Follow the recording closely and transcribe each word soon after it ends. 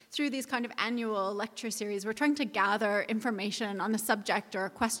through these kind of annual lecture series, we're trying to gather information on a subject or a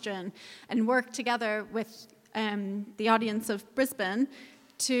question and work together with the audience of Brisbane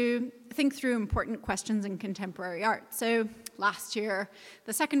to think through important questions in contemporary art. So last year,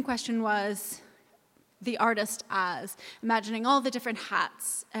 the second question was the artist as, imagining all the different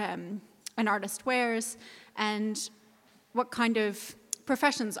hats an artist wears and what kind of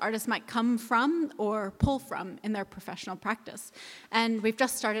professions artists might come from or pull from in their professional practice. And we've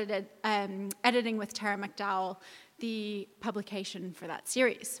just started editing with Tara McDowell the publication for that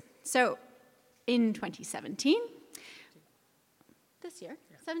series. So in 2017, this year,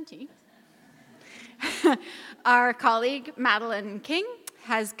 17, our colleague Madeline King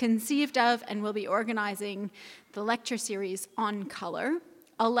has conceived of and will be organizing the lecture series on color.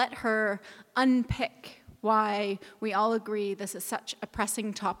 I'll let her unpick why we all agree this is such a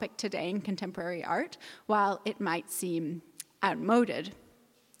pressing topic today in contemporary art, while it might seem outmoded.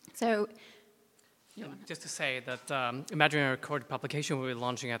 So, just to say that Imaginary Recorded Publication will be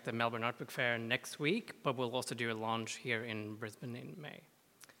launching at the Melbourne Art Book Fair next week, but we'll also do a launch here in Brisbane in May.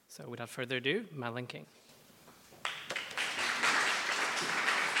 So without further ado, Madeline King.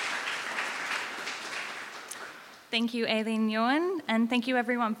 Thank you, Aileen Ewan, and thank you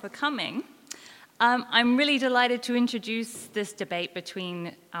everyone for coming. I'm really delighted to introduce this debate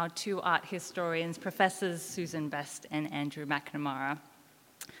between our two art historians, Professors Susan Best and Andrew McNamara.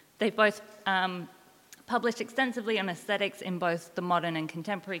 They've both published extensively on aesthetics in both the modern and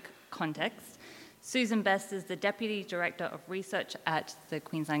contemporary context. Susan Best is the Deputy Director of Research at the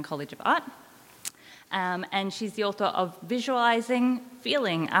Queensland College of Art, and she's the author of Visualizing,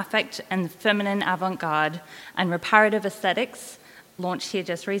 Feeling, Affect and the Feminine Avant-Garde and Reparative Aesthetics, launched here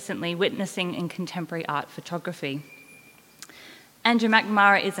just recently, Witnessing in Contemporary Art Photography. Andrew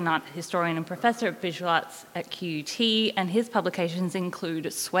McNamara is an art historian and professor of visual arts at QUT, and his publications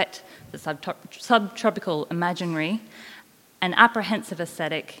include Sweat, the Subtropical Imaginary, An Apprehensive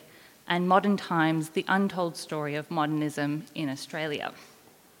Aesthetic, and Modern Times, The Untold Story of Modernism in Australia.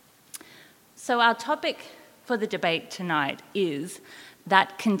 So our topic for the debate tonight is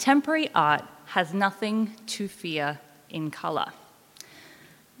that contemporary art has nothing to fear in colour.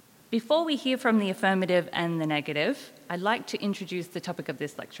 Before we hear from the affirmative and the negative, I'd like to introduce the topic of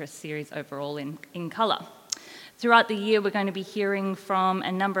this lecture series overall in colour. Throughout the year, we're going to be hearing from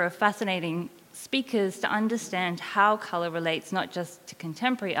a number of fascinating speakers to understand how colour relates not just to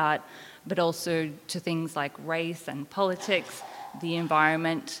contemporary art, but also to things like race and politics, the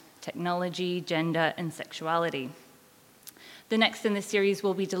environment, technology, gender, and sexuality. The next in this series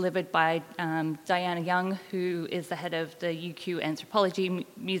will be delivered by Diana Young, who is the head of the UQ Anthropology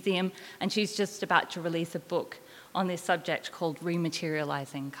Museum, and she's just about to release a book on this subject called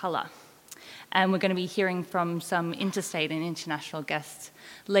Rematerializing Colour. And we're going to be hearing from some interstate and international guests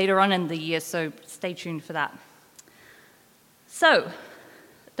later on in the year, so stay tuned for that. So,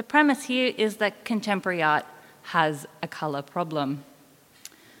 the premise here is that contemporary art has a colour problem.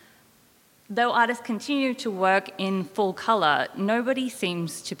 Though artists continue to work in full colour, nobody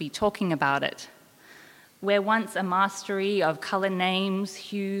seems to be talking about it. Where once a mastery of colour names,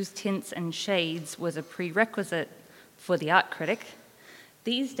 hues, tints and shades was a prerequisite for the art critic,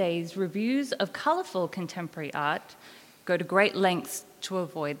 these days reviews of colourful contemporary art go to great lengths to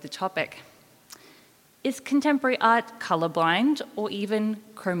avoid the topic. Is contemporary art colourblind or even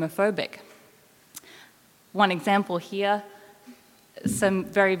chromophobic? One example here, some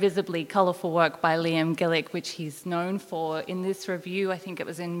very visibly colourful work by Liam Gillick, which he's known for. In this review, I think it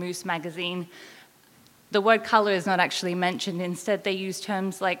was in Moose magazine, the word colour is not actually mentioned. Instead, they use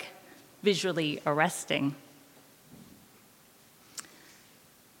terms like visually arresting.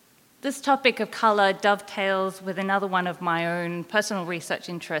 This topic of colour dovetails with another one of my own personal research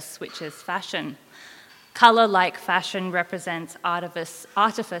interests, which is fashion. Colour, like fashion, represents artifice,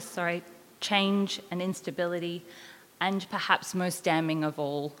 change and instability, and perhaps most damning of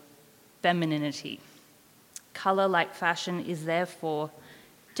all, femininity. Colour, like fashion, is therefore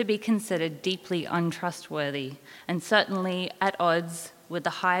to be considered deeply untrustworthy and certainly at odds with the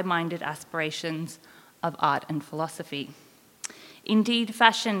high-minded aspirations of art and philosophy. Indeed,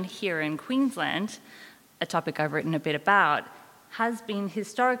 fashion here in Queensland, a topic I've written a bit about, has been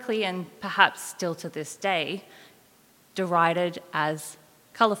historically and perhaps still to this day derided as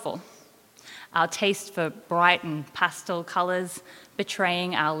colourful. Our taste for bright and pastel colours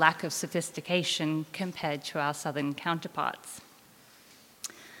betraying our lack of sophistication compared to our southern counterparts.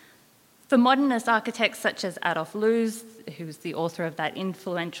 For modernist architects such as Adolf Loos, who's the author of that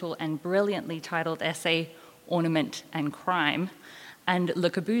influential and brilliantly titled essay, Ornament and Crime, and Le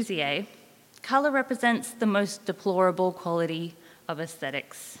Corbusier, colour represents the most deplorable quality of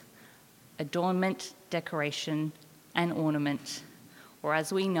aesthetics: adornment, decoration, and ornament, or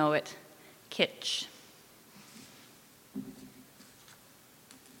as we know it, kitsch.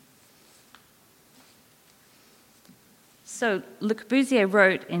 So Le Corbusier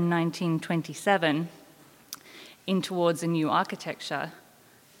wrote in 1927, in Towards a New Architecture,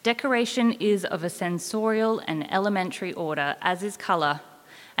 "Decoration is of a sensorial and elementary order, as is colour,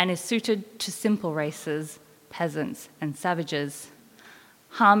 and is suited to simple races, peasants and savages.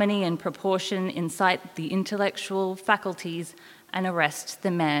 Harmony and proportion incite the intellectual faculties and arrest the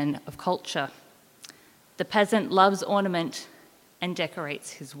man of culture. The peasant loves ornament and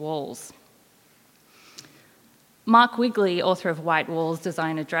decorates his walls." Mark Wigley, author of White Walls,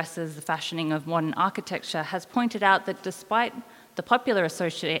 Design Addresses the Fashioning of Modern Architecture, has pointed out that despite the popular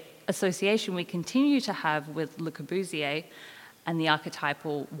association we continue to have with Le Corbusier and the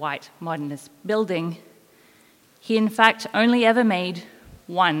archetypal white modernist building, he in fact only ever made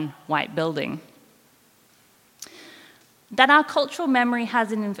one white building. That our cultural memory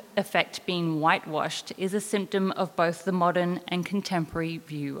has in effect been whitewashed is a symptom of both the modern and contemporary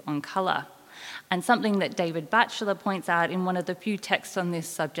view on colour, and something that David Batchelor points out in one of the few texts on this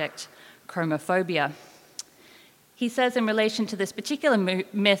subject, Chromophobia. He says in relation to this particular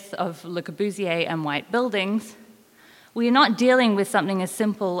myth of Le Corbusier and white buildings, "We are not dealing with something as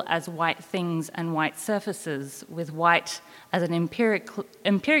simple as white things and white surfaces, with white as an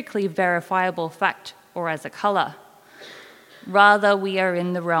empirically verifiable fact or as a colour. Rather, we are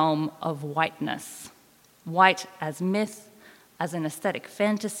in the realm of whiteness. White as myth, as an aesthetic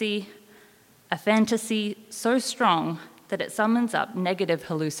fantasy, a fantasy so strong that it summons up negative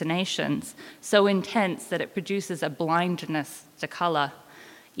hallucinations, so intense that it produces a blindness to colour,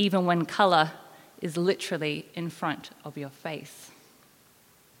 even when colour is literally in front of your face."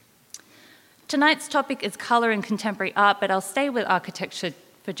 Tonight's topic is colour in contemporary art, but I'll stay with architecture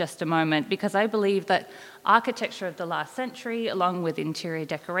for just a moment because I believe that architecture of the last century, along with interior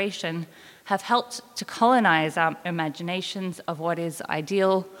decoration, have helped to colonise our imaginations of what is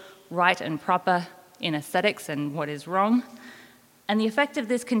ideal, right and proper in aesthetics and what is wrong. And the effect of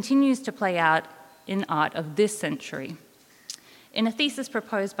this continues to play out in art of this century. In a thesis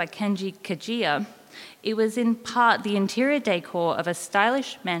proposed by Kenji Kajiya, it was in part the interior decor of a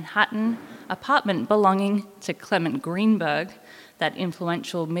stylish Manhattan apartment belonging to Clement Greenberg, that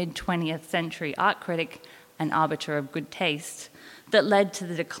influential mid-20th century art critic and arbiter of good taste, that led to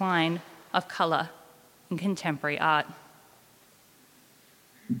the decline of colour in contemporary art.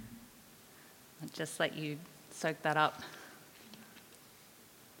 I'll just let you soak that up.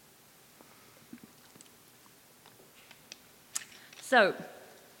 So,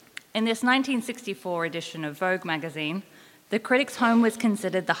 in this 1964 edition of Vogue magazine, the critic's home was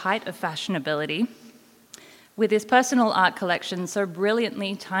considered the height of fashionability, with his personal art collection so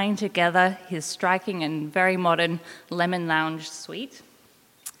brilliantly tying together his striking and very modern Lemon Lounge suite.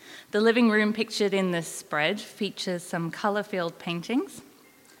 The living room pictured in this spread features some colour-filled paintings.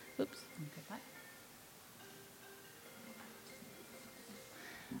 Oops, let me go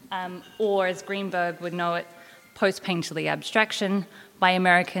back. Or, as Greenberg would know it, post-painterly abstraction by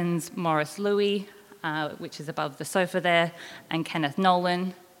Americans Morris Louis, which is above the sofa there, and Kenneth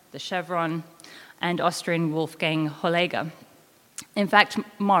Nolan, the Chevron, and Austrian Wolfgang Holläger. In fact,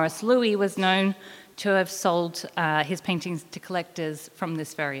 Morris Louis was known to have sold his paintings to collectors from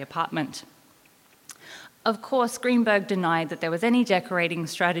this very apartment. Of course, Greenberg denied that there was any decorating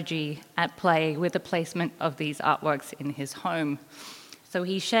strategy at play with the placement of these artworks in his home. So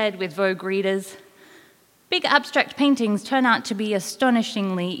he shared with Vogue readers, "Big abstract paintings turn out to be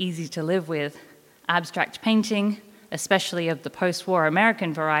astonishingly easy to live with. Abstract painting, especially of the post-war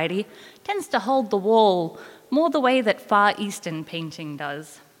American variety, tends to hold the wall more the way that Far Eastern painting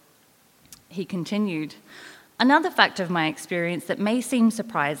does." He continued, "Another fact of my experience that may seem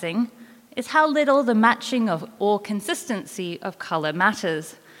surprising is how little the matching of or consistency of colour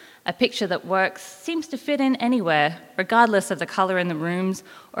matters. A picture that works seems to fit in anywhere, regardless of the colour in the rooms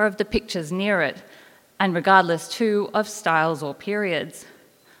or of the pictures near it, and regardless, too, of styles or periods.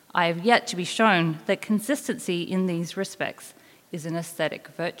 I have yet to be shown that consistency in these respects is an aesthetic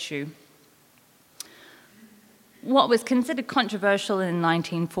virtue." What was considered controversial in the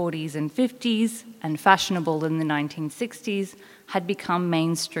 1940s and 50s and fashionable in the 1960s had become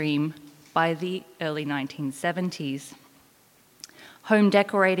mainstream by the early 1970s. Home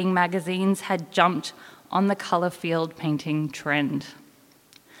decorating magazines had jumped on the colour-filled painting trend.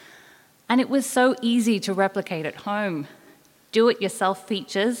 And it was so easy to replicate at home. Do-it-yourself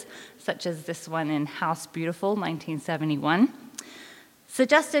features, such as this one in House Beautiful, 1971,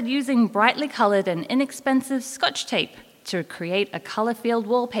 suggested using brightly coloured and inexpensive Scotch tape to create a colour-filled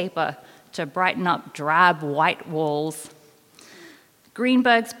wallpaper to brighten up drab white walls.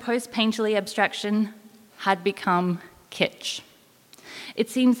 Greenberg's post-painterly abstraction had become kitsch. It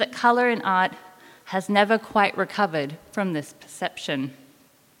seems that colour in art has never quite recovered from this perception.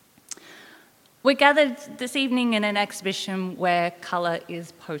 We're gathered this evening in an exhibition where colour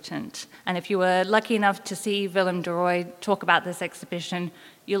is potent. And if you were lucky enough to see Willem de Rooij talk about this exhibition,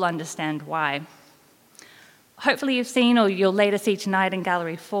 you'll understand why. Hopefully you've seen, or you'll later see tonight in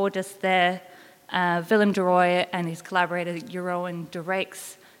Gallery 4 just there, Willem de Rooij and his collaborator Jeroen de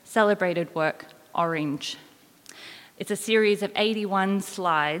Rijk's celebrated work, Orange. It's a series of 81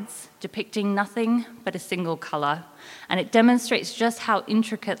 slides depicting nothing but a single colour, and it demonstrates just how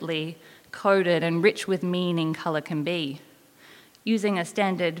intricately coded and rich with meaning colour can be. Using a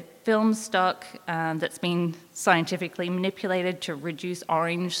standard film stock that's been scientifically manipulated to reduce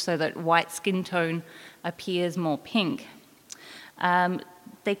orange so that white skin tone appears more pink.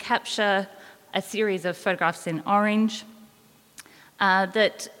 They capture a series of photographs in orange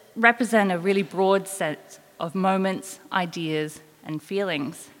that represent a really broad set of moments, ideas, and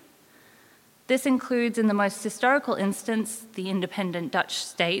feelings. This includes, in the most historical instance, the independent Dutch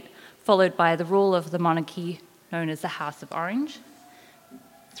state, followed by the rule of the monarchy known as the House of Orange,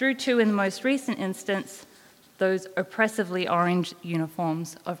 through to, in the most recent instance, those oppressively orange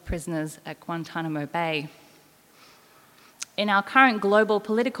uniforms of prisoners at Guantanamo Bay. In our current global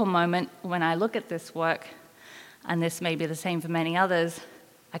political moment, when I look at this work, and this may be the same for many others,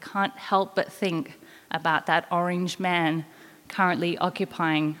 I can't help but think about that orange man currently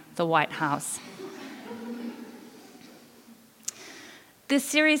occupying the White House. This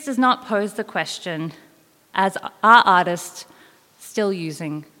series does not pose the question, as are artists still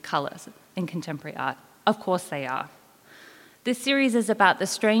using colours in contemporary art? Of course they are. This series is about the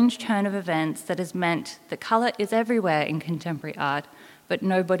strange turn of events that has meant that colour is everywhere in contemporary art, but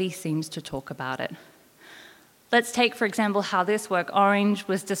nobody seems to talk about it. Let's take, for example, how this work, Orange,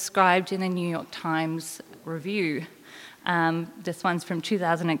 was described in a New York Times review. This one's from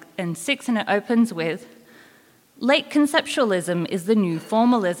 2006, and it opens with, "Late conceptualism is the new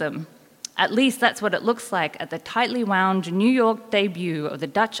formalism. At least that's what it looks like at the tightly wound New York debut of the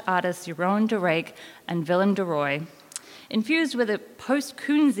Dutch artists Jeroen de Rijk and Willem de Rooij. Infused with a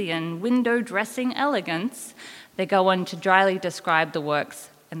post-Koonsian window-dressing elegance, they go on to dryly describe the works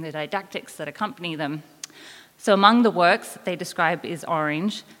and the didactics that accompany them. So among the works they describe is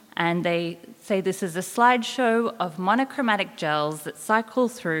Orange, and they say this is a slideshow of monochromatic gels that cycle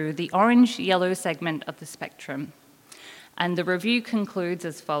through the orange-yellow segment of the spectrum." And the review concludes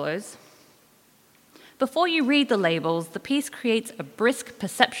as follows. "Before you read the labels, the piece creates a brisk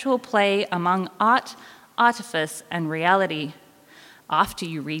perceptual play among art, artifice, and reality. After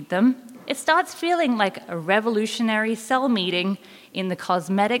you read them, it starts feeling like a revolutionary cell meeting in the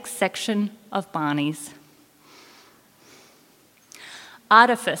cosmetics section of Barney's."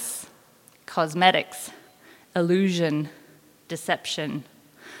 Artifice, cosmetics, illusion, deception,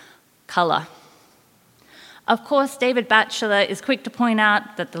 colour. Of course, David Batchelor is quick to point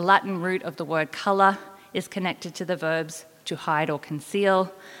out that the Latin root of the word colour is connected to the verbs to hide or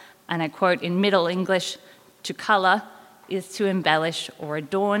conceal, and I quote, in Middle English, "To colour is to embellish or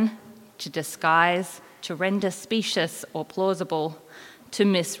adorn, to disguise, to render specious or plausible, to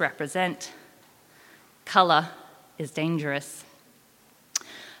misrepresent. Colour is dangerous."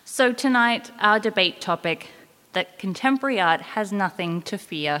 So tonight, our debate topic, that contemporary art has nothing to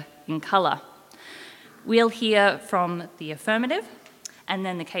fear in colour. We'll hear from the affirmative, and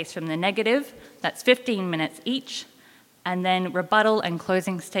then the case from the negative, that's 15 minutes each, and then rebuttal and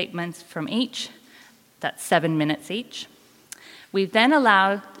closing statements from each, that's 7 minutes each. We've then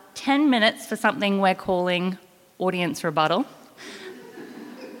allowed 10 minutes for something we're calling audience rebuttal.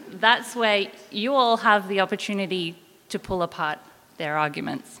 That's where you all have the opportunity to pull apart their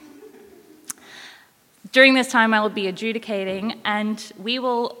arguments. During this time, I will be adjudicating, and we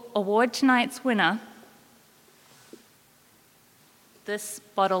will award tonight's winner this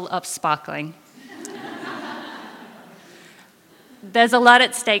bottle of sparkling. There's a lot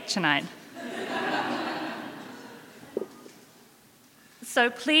at stake tonight. So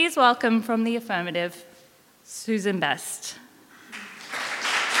please welcome from the affirmative, Susan Best.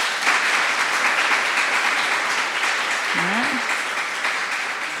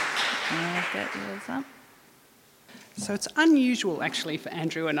 Get yours up. So it's unusual, actually, for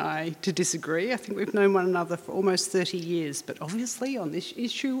Andrew and I to disagree. I think we've known one another for almost 30 years, but obviously on this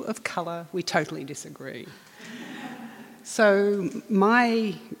issue of colour, we totally disagree. So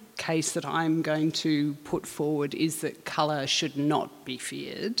my case that I'm going to put forward is that colour should not be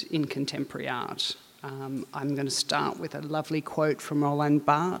feared in contemporary art. I'm going to start with a lovely quote from Roland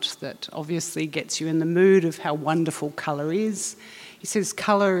Barthes that obviously gets you in the mood of how wonderful colour is. He says,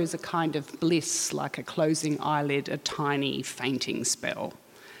 "Colour is a kind of bliss, like a closing eyelid, a tiny fainting spell."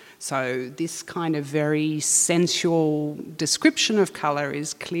 So this kind of very sensual description of colour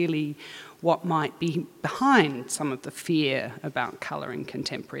is clearly what might be behind some of the fear about colour in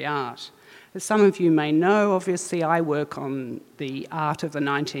contemporary art. As some of you may know, obviously I work on the art of the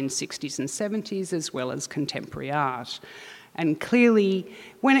 1960s and 70s as well as contemporary art. And clearly,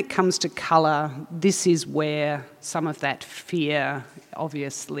 when it comes to colour, this is where some of that fear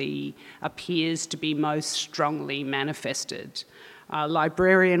obviously appears to be most strongly manifested. A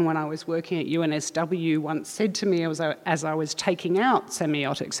librarian, when I was working at UNSW, once said to me as I was taking out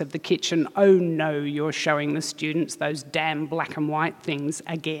semiotics of the kitchen, "Oh no, you're showing the students those damn black and white things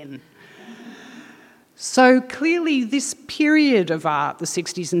again." So clearly this period of art, the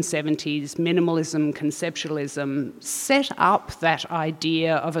 60s and 70s, minimalism, conceptualism, set up that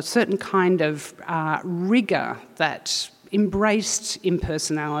idea of a certain kind of rigour that embraced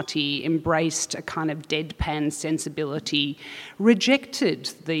impersonality, embraced a kind of deadpan sensibility,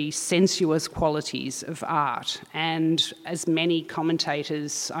 rejected the sensuous qualities of art. And as many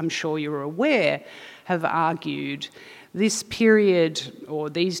commentators, I'm sure you're aware, have argued, this period, or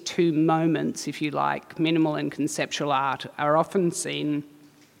these two moments, if you like, minimal and conceptual art, are often seen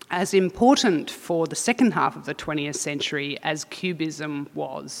as important for the second half of the 20th century as Cubism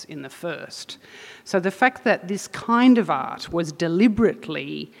was in the first. So the fact that this kind of art was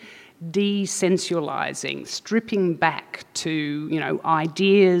deliberately desensualising, stripping back to,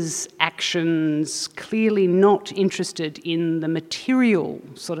 ideas, actions, clearly not interested in the material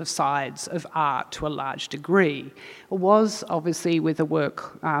sort of sides of art to a large degree. It was obviously with the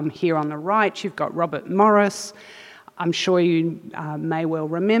work here on the right, you've got Robert Morris. I'm sure you may well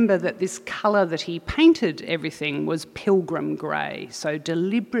remember that this colour that he painted everything was pilgrim grey, so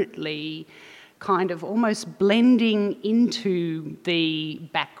deliberately kind of almost blending into the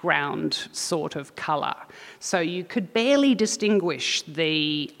background sort of colour. So you could barely distinguish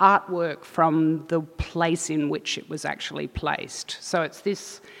the artwork from the place in which it was actually placed. So it's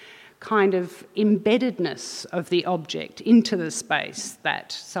this kind of embeddedness of the object into the space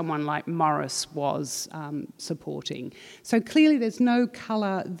that someone like Morris was supporting. So clearly there's no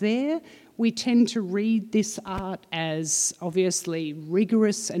colour there. We tend to read this art as obviously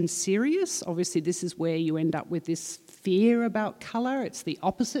rigorous and serious. Obviously this is where you end up with this fear about colour. It's the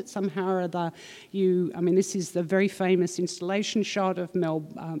opposite somehow or other. This is the very famous installation shot of Mel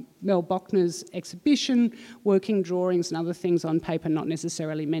Bochner's exhibition, working drawings and other things on paper not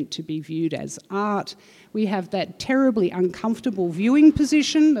necessarily meant to be viewed as art. We have that terribly uncomfortable viewing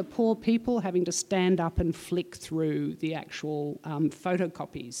position, the poor people having to stand up and flick through the actual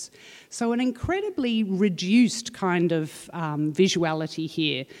photocopies. So an incredibly reduced kind of visuality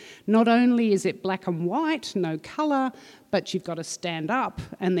here. Not only is it black and white, no colour, but you've got to stand up,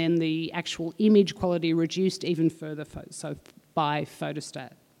 and then the actual image quality reduced even further by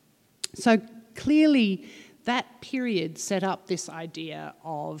photostat. So clearly that period set up this idea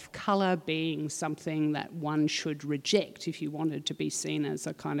of colour being something that one should reject if you wanted to be seen as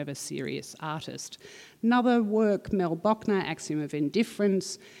a kind of a serious artist. Another work, Mel Bochner, Axiom of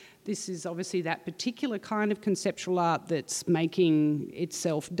Indifference. This is obviously that particular kind of conceptual art that's making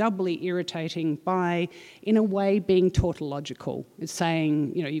itself doubly irritating by, in a way, being tautological. It's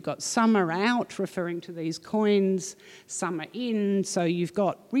saying, you've got some are out, referring to these coins, some are in, so you've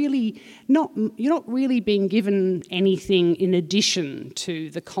got really you're not really being given anything in addition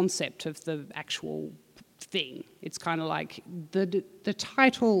to the concept of the actual thing. It's kind of like the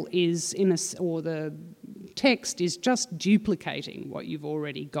title is or the text is just duplicating what you've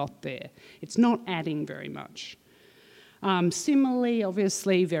already got there. It's not adding very much. Similarly,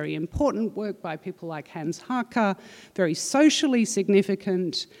 obviously, very important work by people like Hans Haacke, very socially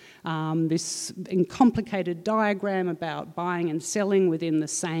significant, this complicated diagram about buying and selling within the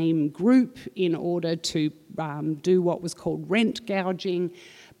same group in order to do what was called rent gouging.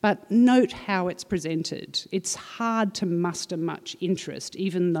 But note how it's presented. It's hard to muster much interest,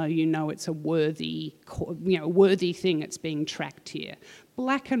 even though it's a worthy thing that's being tracked here.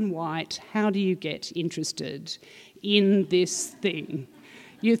 Black and white, how do you get interested in this thing?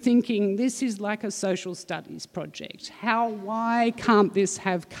 You're thinking, this is like a social studies project. Why can't this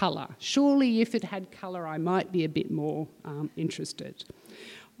have colour? Surely if it had colour, I might be a bit more interested.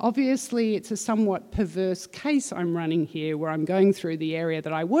 Obviously, it's a somewhat perverse case I'm running here where I'm going through the area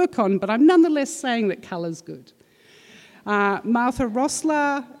that I work on, but I'm nonetheless saying that colour's good. Martha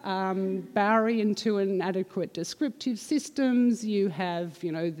Rossler, Bowery into inadequate descriptive systems. You have,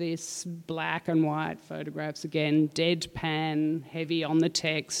 this black and white photographs again, deadpan, heavy on the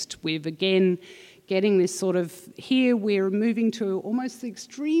text. We've again getting this sort of, here we're moving to almost the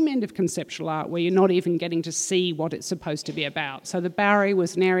extreme end of conceptual art where you're not even getting to see what it's supposed to be about. So the Bowery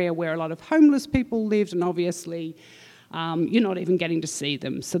was an area where a lot of homeless people lived, and obviously you're not even getting to see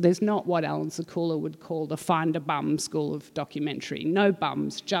them. So there's not what Alan Sekula would call the find a bum school of documentary. No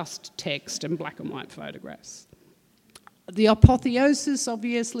bums, just text and black and white photographs. The apotheosis,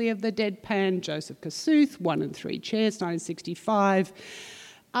 obviously, of the deadpan, Joseph Kossuth, 1 and 3 chairs, 1965.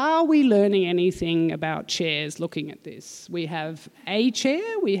 Are we learning anything about chairs looking at this? We have a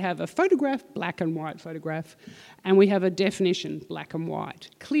chair, we have a photograph, black and white photograph, and we have a definition, black and white.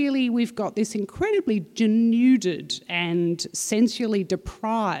 Clearly, we've got this incredibly denuded and sensually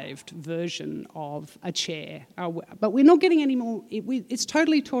deprived version of a chair. But we're not getting any more, it's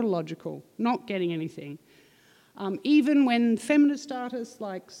totally tautological, not getting anything. Even when feminist artists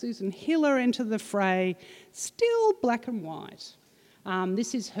like Susan Hiller enter the fray, still black and white.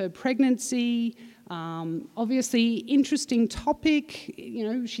 This is her pregnancy. Obviously, interesting topic.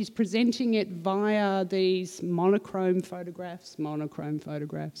 She's presenting it via these monochrome photographs.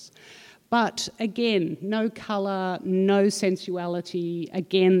 But again, no colour, no sensuality.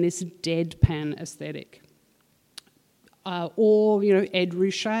 Again, this deadpan aesthetic. Or Ed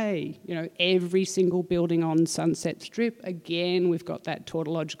Ruscha, every single building on Sunset Strip. Again, we've got that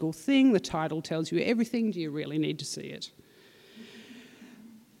tautological thing. The title tells you everything. Do you really need to see it?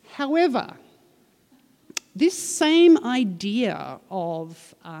 However, this same idea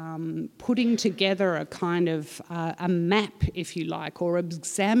of putting together a kind of a map, if you like, or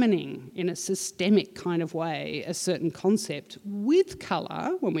examining in a systemic kind of way a certain concept with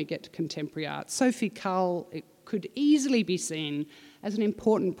colour, when we get to contemporary art, Sophie Cull could easily be seen as an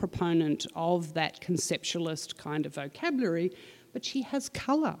important proponent of that conceptualist kind of vocabulary, but she has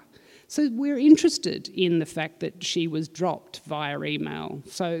colour. So we're interested in the fact that she was dropped via email.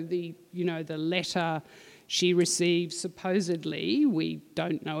 So the letter she received, supposedly, we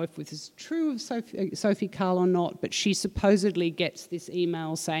don't know if this is true of Sophie Cull or not, but she supposedly gets this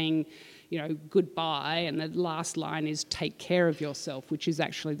email saying, goodbye, and the last line is take care of yourself, which is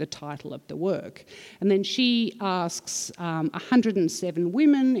actually the title of the work. And then she asks 107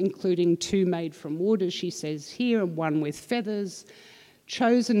 women, including 2 made from wood, as she says here, and 1 with feathers,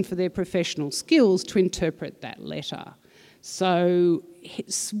 chosen for their professional skills to interpret that letter. So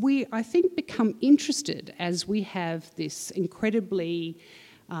we, I think, become interested as we have this incredibly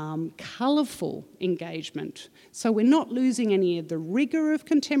colourful engagement. So we're not losing any of the rigour of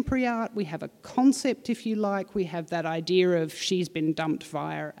contemporary art. We have a concept, if you like. We have that idea of she's been dumped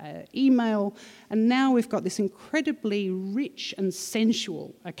via email. And now we've got this incredibly rich and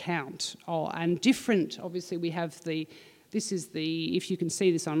sensual account. And different, obviously, we have this is if you can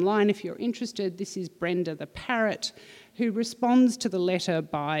see this online, if you're interested, this is Brenda the parrot, who responds to the letter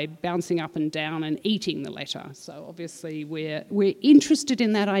by bouncing up and down and eating the letter. So obviously we're interested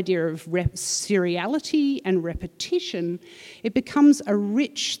in that idea of seriality and repetition. It becomes a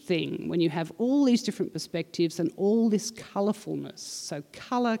rich thing when you have all these different perspectives and all this colourfulness. So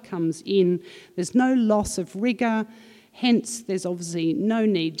colour comes in, there's no loss of rigour. Hence, there's obviously no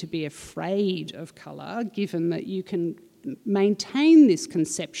need to be afraid of colour, given that you can maintain this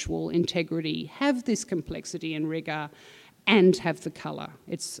conceptual integrity, have this complexity and rigour, and have the colour.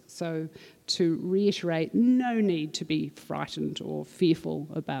 It's so, to reiterate, no need to be frightened or fearful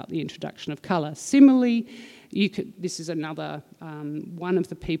about the introduction of colour. Similarly, this is another one of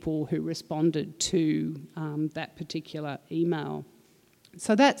the people who responded to that particular email.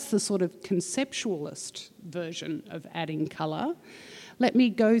 So that's the sort of conceptualist version of adding colour. Let me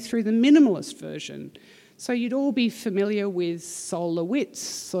go through the minimalist version. So you'd all be familiar with Sol LeWitt's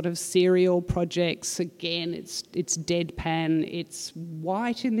sort of serial projects. Again, it's deadpan, it's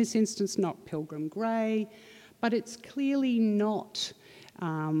white in this instance, not Pilgrim Grey, but it's clearly not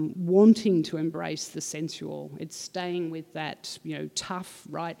wanting to embrace the sensual. It's staying with that, tough,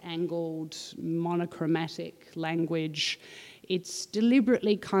 right-angled, monochromatic language. It's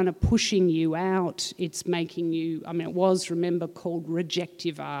deliberately kind of pushing you out. It's making you, it was, remember, called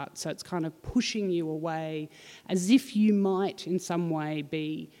rejective art. So it's kind of pushing you away as if you might in some way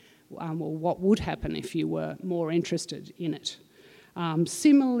be, what would happen if you were more interested in it.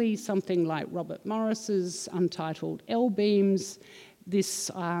 Similarly, something like Robert Morris's Untitled L-Beams.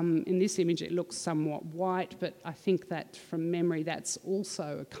 In this image it looks somewhat white, but I think that from memory that's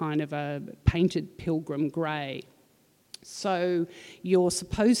also a kind of a painted Pilgrim Grey. So you're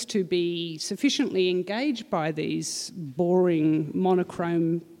supposed to be sufficiently engaged by these boring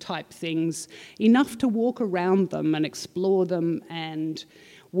monochrome type things, enough to walk around them and explore them and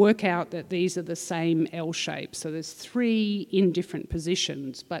work out that these are the same L shape. So there's 3 in different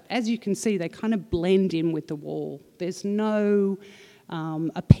positions, but as you can see, they kind of blend in with the wall. There's no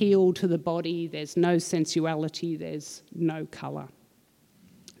appeal to the body, there's no sensuality, there's no colour.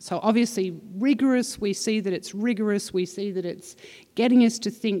 So obviously rigorous, we see that it's rigorous, we see that it's getting us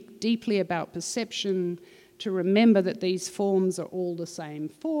to think deeply about perception, to remember that these forms are all the same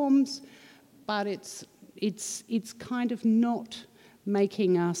forms, but it's kind of not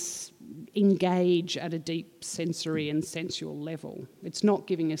making us engage at a deep sensory and sensual level. It's not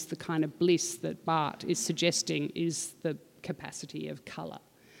giving us the kind of bliss that Barthes is suggesting is the capacity of colour.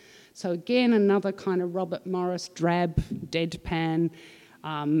 So again, another kind of Robert Morris drab, deadpan.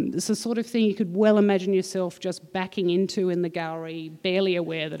 It's the sort of thing you could well imagine yourself just backing into in the gallery, barely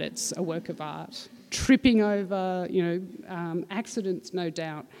aware that it's a work of art. Tripping over, accidents no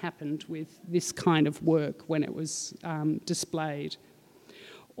doubt happened with this kind of work when it was displayed.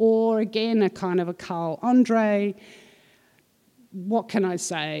 Or again, a kind of a Carl Andre. What can I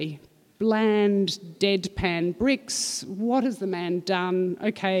say? Bland, deadpan bricks. What has the man done?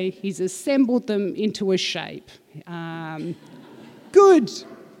 Okay, he's assembled them into a shape. Good.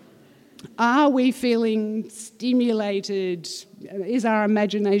 Are we feeling stimulated? Is our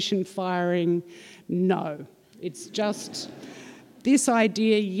imagination firing? No. It's just this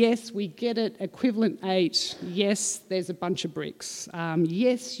idea, yes, we get it, equivalent 8, yes, there's a bunch of bricks.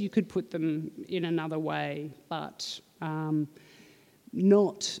 Yes, you could put them in another way, but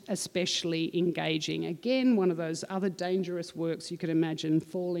not especially engaging. Again, one of those other dangerous works you could imagine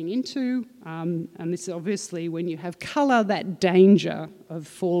falling into, and this is obviously when you have colour, that danger of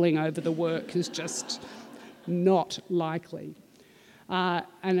falling over the work is just not likely.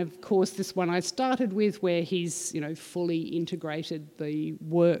 And of course, this one I started with, where he's, fully integrated the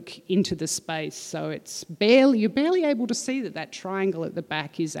work into the space. So you're barely able to see that triangle at the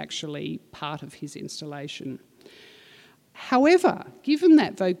back is actually part of his installation. However, given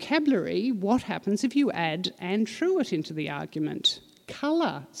that vocabulary, what happens if you add Anne Truitt into the argument?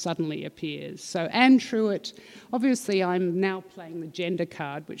 Colour suddenly appears. So Anne Truitt, obviously I'm now playing the gender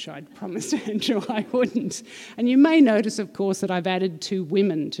card, which I'd promised Andrew I wouldn't. And you may notice, of course, that I've added 2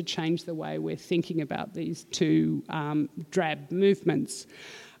 women to change the way we're thinking about these 2 drab movements.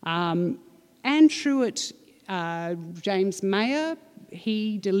 Anne Truitt, James Mayer,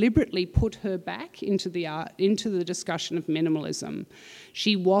 he deliberately put her back into the discussion of minimalism.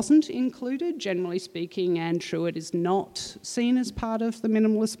 She wasn't included. Generally speaking, Anne Truitt is not seen as part of the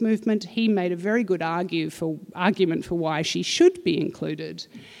minimalist movement. He made a very good argument for why she should be included.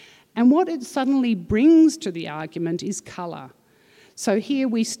 And what it suddenly brings to the argument is colour. So here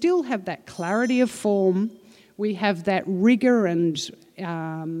we still have that clarity of form. We have that rigour and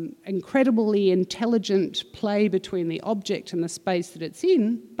incredibly intelligent play between the object and the space that it's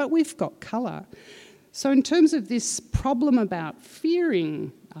in, but we've got colour. So in terms of this problem about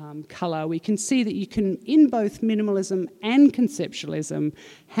fearing colour, we can see that you can, in both minimalism and conceptualism,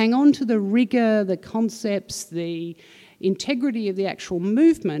 hang on to the rigour, the concepts, the integrity of the actual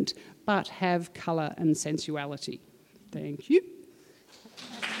movement, but have colour and sensuality. Thank you.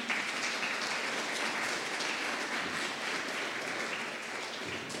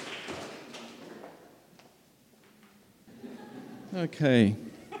 Okay.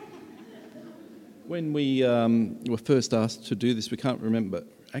 When we were first asked to do this, we can't remember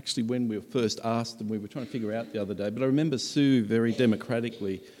actually when we were first asked, and we were trying to figure out the other day, but I remember Sue very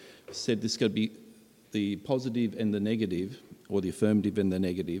democratically said this is going to be the positive and the negative, or the affirmative and the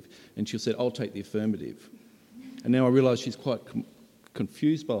negative, and she said, I'll take the affirmative. And now I realise she's quite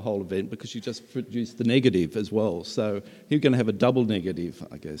confused by the whole event because she just produced the negative as well. So you're going to have a double negative,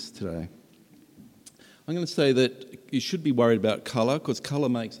 I guess, today. I'm going to say that you should be worried about colour because colour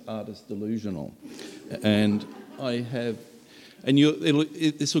makes artists delusional. And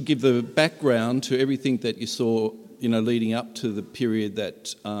this will give the background to everything that you saw, leading up to the period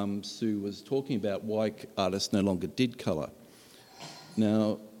that Sue was talking about, why artists no longer did colour.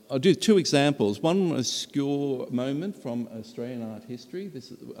 Now, I'll do 2 examples. One obscure moment from Australian art history.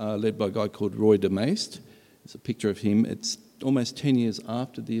 This is led by a guy called Roy de Maist. It's a picture of him. It's almost 10 years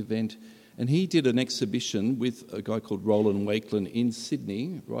after the event. And he did an exhibition with a guy called Roland Wakelin in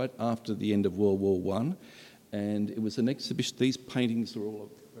Sydney right after the end of World War I. And it was an exhibition. These paintings are all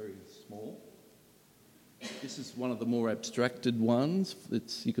very small. This is one of the more abstracted ones.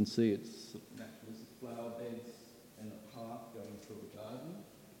 You can see it's flower beds and a path going through a garden.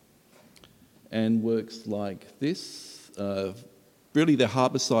 And works like this. really the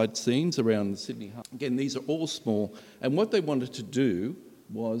harbourside scenes around Sydney Harbour. Again, these are all small, and what they wanted to do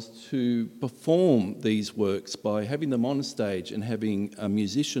was to perform these works by having them on stage and having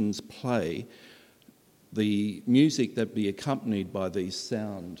musicians play the music that be accompanied by these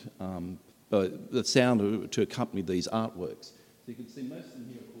sound, the sound to accompany these artworks. So you can see most of them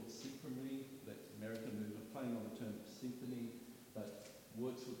here are called symphony. That's American movement, playing on the term symphony, but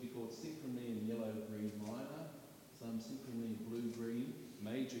works would be called symphony in yellow, green, minor, some symphony in blue, green,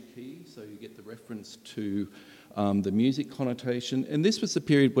 major key, so you get the reference to the music connotation. And this was the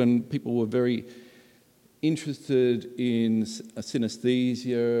period when people were very interested in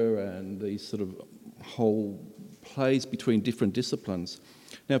synesthesia and these sort of whole plays between different disciplines.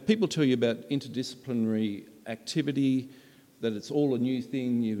 Now, people tell you about interdisciplinary activity, that it's all a new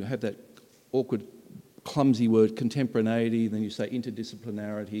thing. You have that awkward, clumsy word, contemporaneity, then you say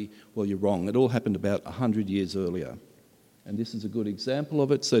interdisciplinarity. Well, you're wrong. It all happened about 100 years earlier. And this is a good example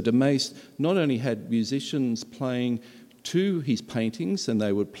of it. So de Maistre not only had musicians playing to his paintings, and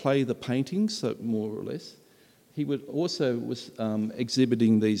they would play the paintings, so more or less, he would also was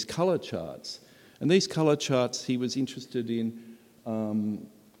exhibiting these colour charts. And these colour charts he was interested in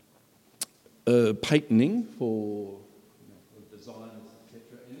patenting for designers,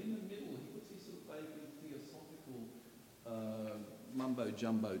 etc. And in the middle, he puts these sort of vaguely theosophical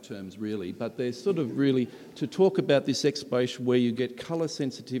mumbo-jumbo terms, really, but they're sort of really to talk about this exploration where you get colour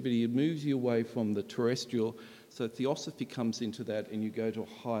sensitivity. It moves you away from the terrestrial, so theosophy comes into that, and you go to a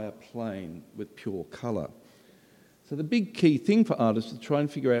higher plane with pure colour. So the big key thing for artists is to try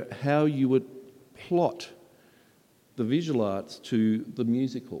and figure out how you would plot the visual arts to the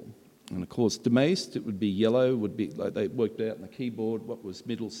musical. And of course, de Maistre, it would be yellow, would be like they worked out on the keyboard what was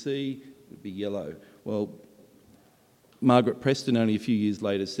middle C, would be yellow. Well, Margaret Preston only a few years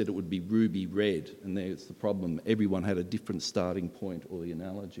later said it would be ruby red, and there's the problem. Everyone had a different starting point or the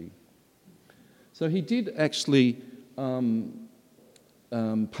analogy. So he did actually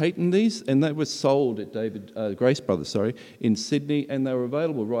patent these, and they were sold at Grace Brothers, in Sydney, and they were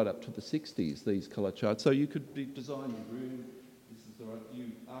available right up to the 60s, these colour charts. So you could design your room. This is the right,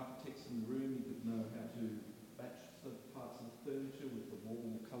 you architects in the room, you could know how to batch the parts of the furniture with the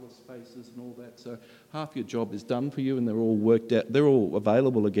wall colour spaces and all that. So half your job is done for you, and they're all worked out. They're all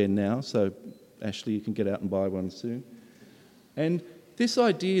available again now, so Ashley, you can get out and buy one soon. And this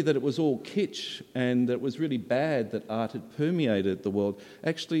idea that it was all kitsch and that it was really bad that art had permeated the world,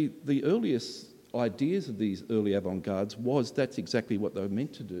 actually the earliest ideas of these early avant-gardes was that's exactly what they were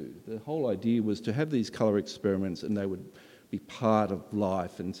meant to do. The whole idea was to have these colour experiments and they would be part of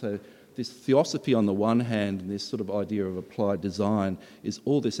life. And so this theosophy on the one hand and this sort of idea of applied design is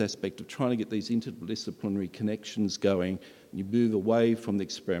all this aspect of trying to get these interdisciplinary connections going. You move away from the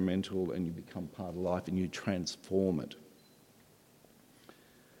experimental and you become part of life and you transform it.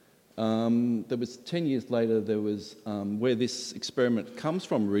 There was 10 years later, there was where this experiment comes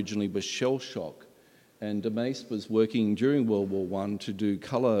from originally was shell shock, and de Maistre was working during World War I to do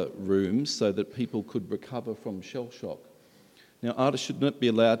colour rooms so that people could recover from shell shock. Now, artists should not be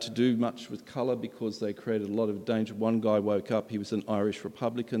allowed to do much with colour because they created a lot of danger. One guy woke up, he was an Irish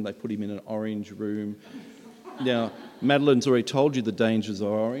Republican, they put him in an orange room. Now, Madeleine's already told you the dangers are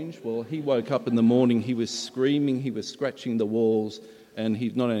orange. Well, he woke up in the morning, he was screaming, he was scratching the walls, and he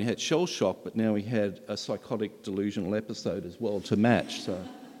not only had shell shock, but now he had a psychotic delusional episode as well to match. So,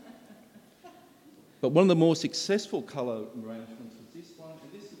 but one of the more successful colour arrangements was this one,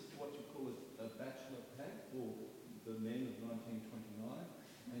 and this is what you call a bachelor pack for the men of 1929,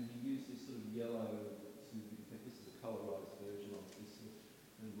 and he used this sort of yellow, this is a colorised version of this sort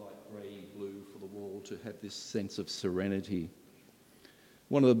of light grey blue for the wall to have this sense of serenity.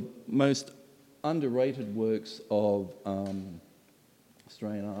 One of the most underrated works of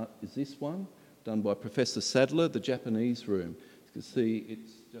Australian art is this one, done by Professor Sadler, the Japanese room. You can see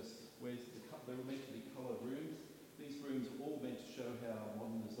it's just, they were meant to be colour rooms. These rooms are all meant to show how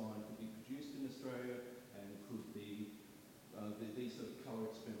modern design could be produced in Australia and could be, these sort of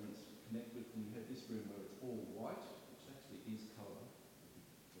colour experiments connect with. And you have this room where it's all white, which actually is colour,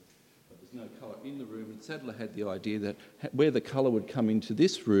 but there's no colour in the room. And Sadler had the idea that where the colour would come into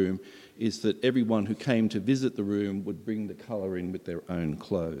this room is that everyone who came to visit the room would bring the colour in with their own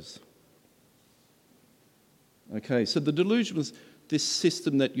clothes. Okay, so the delusion was this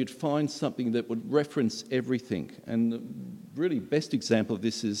system that you'd find something that would reference everything. And the really best example of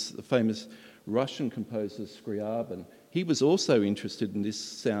this is the famous Russian composer Scriabin. He was also interested in this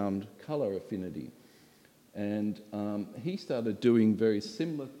sound-colour affinity. And he started doing very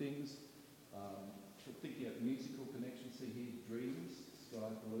similar things, thinking of musical connections. See here, dreams, sky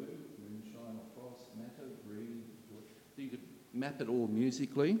blue, moonshine or frost, matter, green. map it all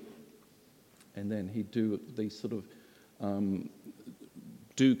musically, and then he'd do these sort of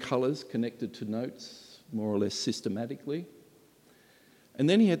do colours connected to notes more or less systematically. And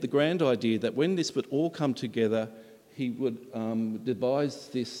then he had the grand idea that when this would all come together, he would devise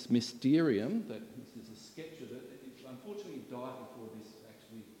this mysterium. That this is a sketch of it. Unfortunately, he died before this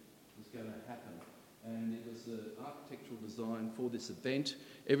actually was going to happen. And it was an architectural design for this event.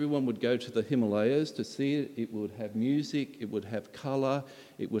 Everyone would go to the Himalayas to see it. It would have music, it would have colour,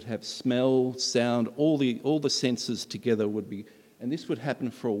 it would have smell, sound, all the senses together would be... And this would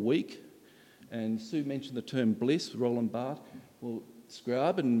happen for a week. And Sue mentioned the term bliss, Roland Barthes. Well,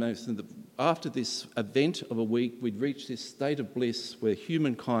 Scriabin, after this event of a week, we'd reach this state of bliss where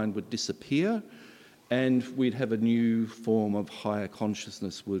humankind would disappear and we'd have a new form of higher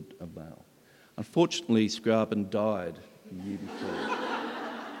consciousness would avail. Unfortunately, Scriabin died the year before.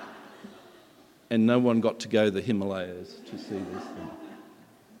 And no one got to go to the Himalayas to see this thing.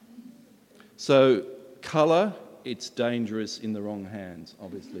 So, colour, it's dangerous in the wrong hands,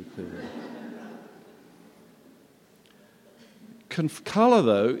 obviously, clearly. Colour,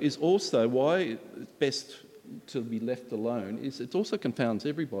 though, is also why it's best to be left alone, is it also confounds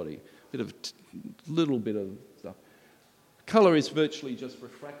everybody. Little bit of stuff. Colour is virtually just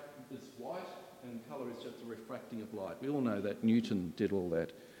it's white, and colour is just a refracting of light. We all know that. Newton did all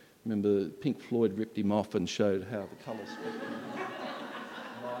that. Remember, Pink Floyd ripped him off and showed how the colour spectrum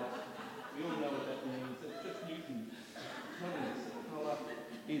light. We all know what that means. It's just Newton telling us that colour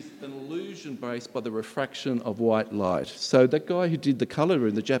is an illusion based by the refraction of white light. So that guy who did the colour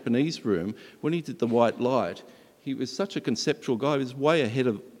in the Japanese room, when he did the white light, he was such a conceptual guy. He was way ahead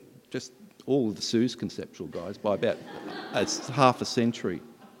of just all of the Sue's conceptual guys by about half a century.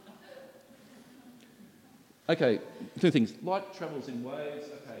 Okay, two things. Light travels in waves.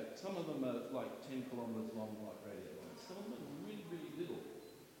 Okay, some of them are like 10 kilometres long, like radio waves. Some of them are really, really little.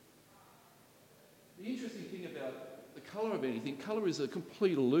 The interesting thing about the colour of anything, colour is a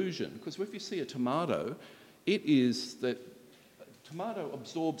complete illusion, because if you see a tomato, it is that a tomato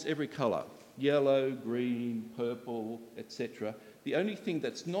absorbs every colour, yellow, green, purple, etc. The only thing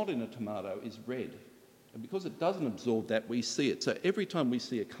that's not in a tomato is red. And because it doesn't absorb that, we see it. So every time we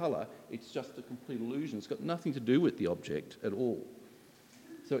see a colour, it's just a complete illusion. It's got nothing to do with the object at all.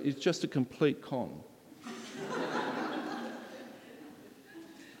 So it's just a complete con.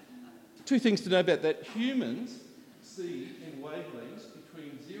 Two things to know about that. Humans see in wavelengths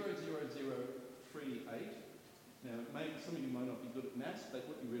between 0.0038. Now, maybe some of you might not be good at maths, but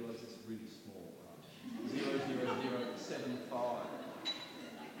what you realise is really small, right? 0.0075.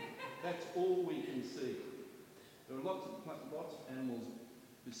 That's all we can see. There are lots of animals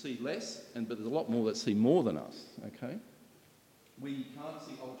who see less, but there's a lot more that see more than us, okay? We can't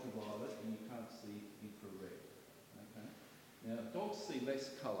see ultraviolet and you can't see infrared, okay? Now, dogs see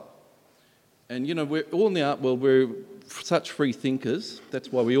less colour. And, you know, we're all in the art world, we're such free thinkers,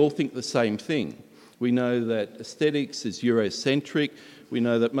 that's why we all think the same thing. We know that aesthetics is Eurocentric, we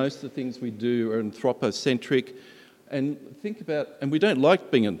know that most of the things we do are anthropocentric, and we don't like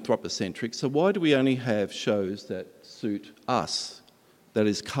being anthropocentric, so why do we only have shows that suit us, that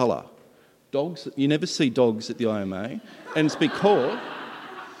is colour? Dogs, you never see dogs at the IMA, and it's because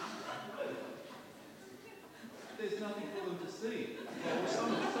there's nothing for them to see. Well,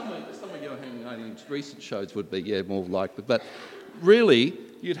 some of your recent shows would be, more likely, but really,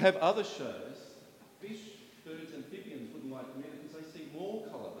 you'd have other shows. Fish, birds, amphibians wouldn't like them either because they see more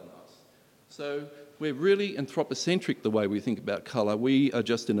colour than us. So we're really anthropocentric the way we think about colour. We are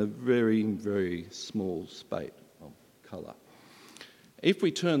just in a very, very small spate of colour. If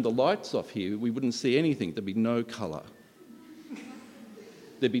we turned the lights off here, we wouldn't see anything. There'd be no colour.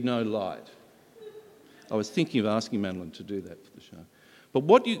 There'd be no light. I was thinking of asking Madeline to do that for the show. But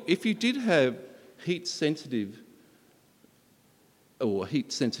if you did have heat-sensitive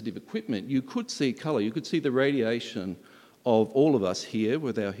equipment, you could see colour. You could see the radiation of all of us here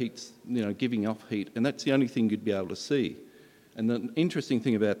with our heat, giving off heat, and that's the only thing you'd be able to see. And the interesting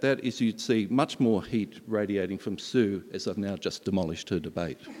thing about that is you'd see much more heat radiating from Sue, as I've now just demolished her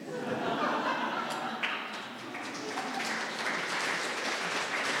debate.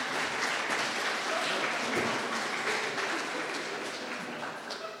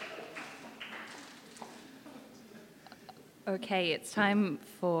 Okay, it's time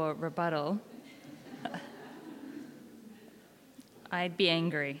for rebuttal. I'd be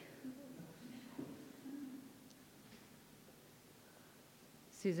angry.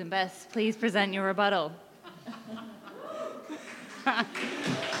 Susan Best, please present your rebuttal. Okay.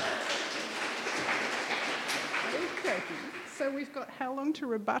 So we've got how long to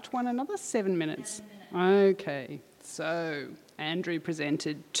rebut one another? 7 minutes. 7 minutes. Okay. So, Andrew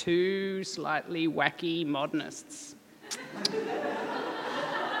presented two slightly wacky modernists.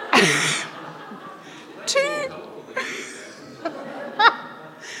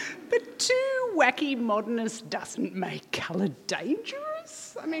 But two wacky modernists doesn't make colour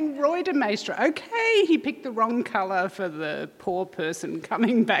dangerous. I mean, Roy de Maistre, okay, he picked the wrong colour for the poor person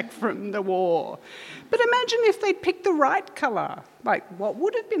coming back from the war. But imagine if they'd picked the right colour. Like, what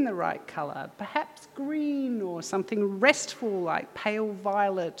would have been the right colour? Perhaps green or something restful like pale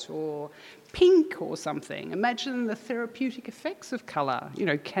violet or pink or something. Imagine the therapeutic effects of colour. You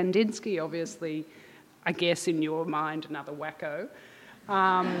know, Kandinsky, obviously, I guess in your mind, another wacko,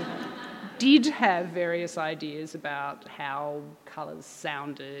 did have various ideas about how colours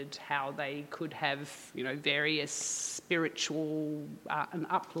sounded, how they could have, you know, various spiritual and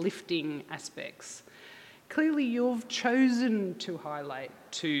uplifting aspects. Clearly, you've chosen to highlight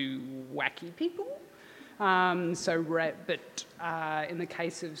two wacky people. But in the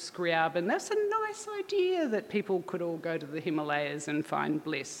case of Scriabin, that's a nice idea that people could all go to the Himalayas and find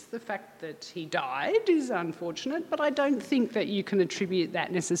bliss. The fact that he died is unfortunate, but I don't think that you can attribute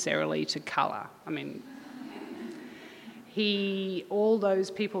that necessarily to colour. I mean, all those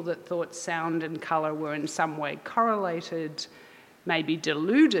people that thought sound and colour were in some way correlated may be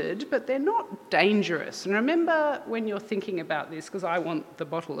deluded, but they're not dangerous. And remember when you're thinking about this, because I want the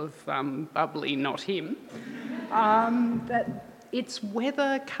bottle of bubbly, not him, that it's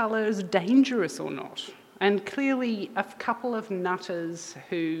whether colour is dangerous or not. And clearly a couple of nutters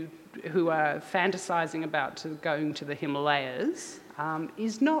who are fantasising about going to the Himalayas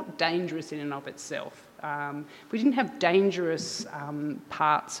is not dangerous in and of itself. If we didn't have dangerous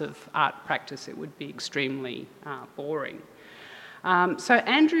parts of art practice, it would be extremely boring. So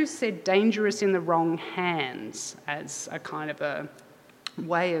Andrew said dangerous in the wrong hands as a kind of a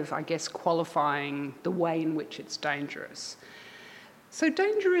way of, I guess, qualifying the way in which it's dangerous. So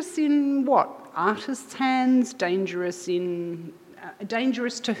dangerous in what? Artists' hands? Dangerous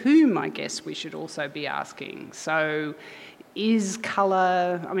to whom, I guess we should also be asking. So is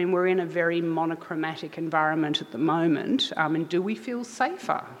colour, I mean, we're in a very monochromatic environment at the moment, and do we feel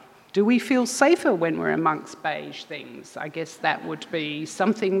safer? Do we feel safer when we're amongst beige things? I guess that would be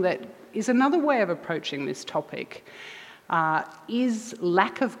something that is another way of approaching this topic. Is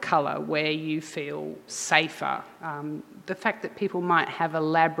lack of colour where you feel safer? The fact that people might have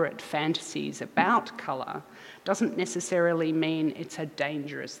elaborate fantasies about colour doesn't necessarily mean it's a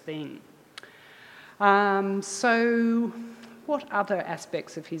dangerous thing. So what other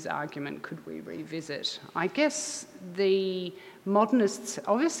aspects of his argument could we revisit? I guess the modernists,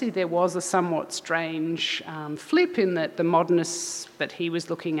 obviously there was a somewhat strange flip in that the modernists that he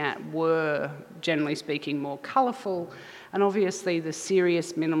was looking at were, generally speaking, more colourful, and obviously the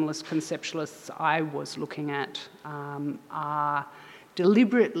serious minimalist conceptualists I was looking at are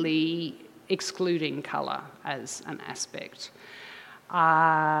deliberately excluding colour as an aspect.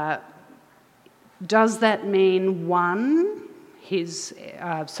 Does that mean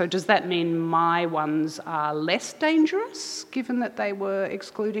does that mean my ones are less dangerous, given that they were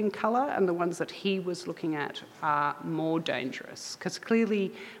excluding colour, and the ones that he was looking at are more dangerous? Because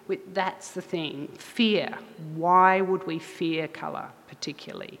clearly that's the thing, fear. Why would we fear colour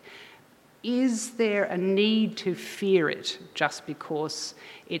particularly? Is there a need to fear it just because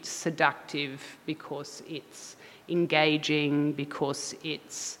it's seductive, because it's engaging, because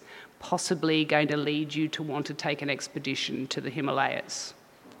it's possibly going to lead you to want to take an expedition to the Himalayas?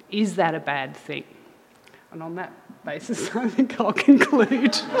 Is that a bad thing? And on that basis, I think I'll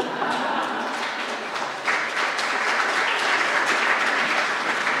conclude.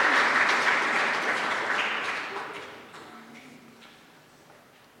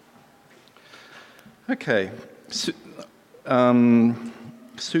 Okay.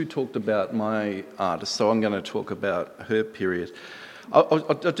 Sue talked about my artist, so I'm going to talk about her period.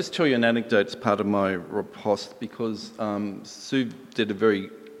 I'll just tell you an anecdote as part of my riposte, because Sue did a very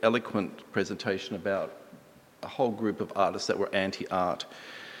eloquent presentation about a whole group of artists that were anti-art.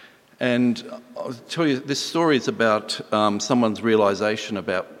 And I'll tell you, this story is about someone's realisation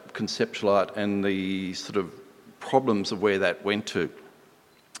about conceptual art and the sort of problems of where that went to.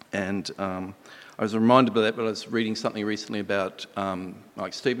 And I was reminded of that, but I was reading something recently about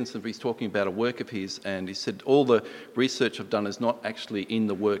Mike Stevenson. He's talking about a work of his, and he said, all the research I've done is not actually in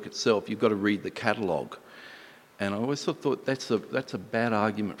the work itself. You've got to read the catalogue. And I always sort of thought that's a bad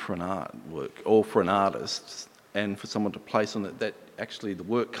argument for an artwork, or for an artist, and for someone to place on it, that actually the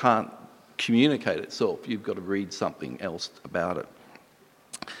work can't communicate itself. You've got to read something else about it.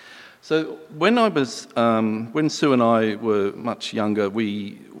 So when Sue and I were much younger,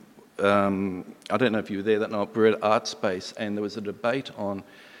 we I don't know if you were there that night, we were at Art Space, and there was a debate on,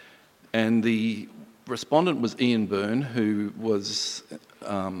 and the respondent was Ian Byrne, who was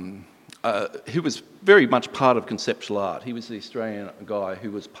very much part of conceptual art. He was the Australian guy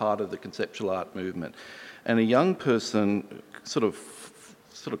who was part of the conceptual art movement. And a young person, sort of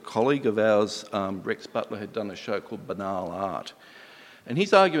colleague of ours, Rex Butler, had done a show called Banal Art. And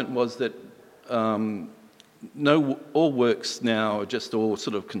his argument was that all works now are just all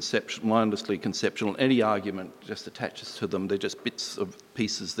sort of mindlessly conceptual. Any argument just attaches to them. They're just bits of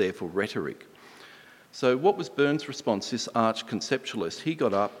pieces there for rhetoric. So what was Byrne's response? This arch conceptualist, he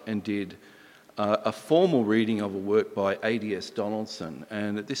got up and did a formal reading of a work by A.D.S. Donaldson.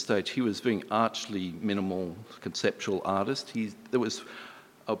 And at this stage, he was being archly minimal conceptual artist. There was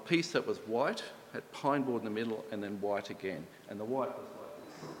a piece that was white, had pine board in the middle, and then white again. And the white was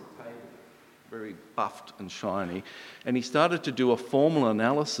like this, very buffed and shiny. And he started to do a formal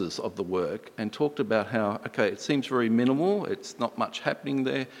analysis of the work and talked about how, okay, it seems very minimal, it's not much happening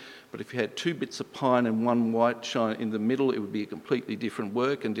there, but if you had two bits of pine and one white shine in the middle, it would be a completely different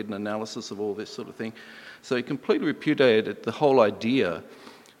work, and did an analysis of all this sort of thing. So he completely repudiated the whole idea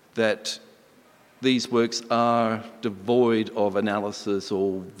that these works are devoid of analysis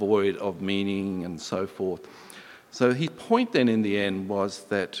or void of meaning and so forth. So his point then in the end was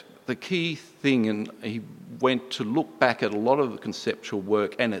that the key thing, and he went to look back at a lot of the conceptual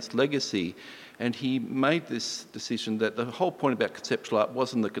work and its legacy, and he made this decision that the whole point about conceptual art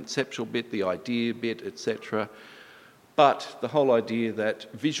wasn't the conceptual bit, the idea bit, etc., but the whole idea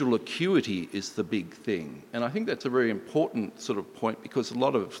that visual acuity is the big thing. And I think that's a very important sort of point, because a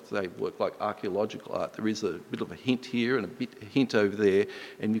lot of, say, work like archaeological art, there is a bit of a hint here and a hint over there,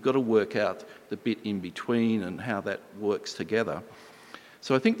 and you've got to work out the bit in between and how that works together.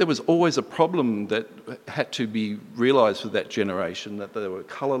 So I think there was always a problem that had to be realised with that generation, that they were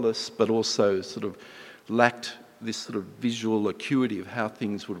colourless but also sort of lacked this sort of visual acuity of how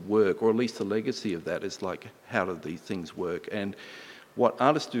things would work, or at least the legacy of that is like, how do these things work? And what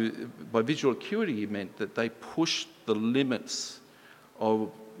artists do, by visual acuity, he meant that they pushed the limits of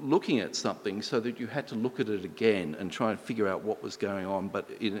looking at something so that you had to look at it again and try and figure out what was going on, but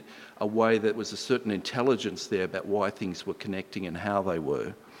in a way that was a certain intelligence there about why things were connecting and how they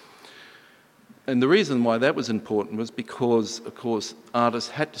were. And the reason why that was important was because, of course,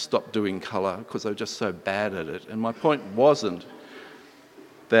 artists had to stop doing colour because they were just so bad at it. And my point wasn't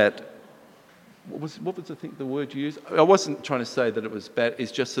that, what was I think the word you used? I wasn't trying to say that it was bad,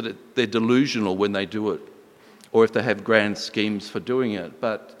 it's just that they're delusional when they do it, or if they have grand schemes for doing it.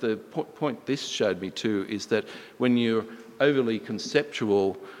 But the point this showed me too is that when you're overly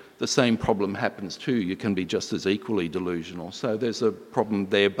conceptual, the same problem happens too. You can be just as equally delusional. So there's a problem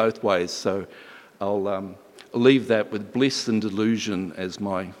there both ways. So I'll leave that with bliss and delusion as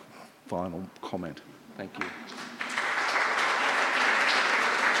my final comment. Thank you.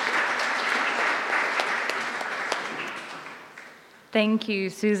 Thank you,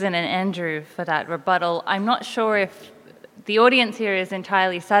 Susan and Andrew, for that rebuttal. I'm not sure if the audience here is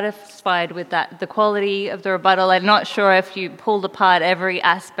entirely satisfied with the quality of the rebuttal. I'm not sure if you pulled apart every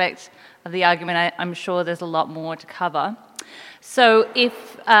aspect of the argument. I'm sure there's a lot more to cover. So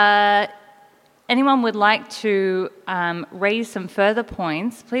if anyone would like to raise some further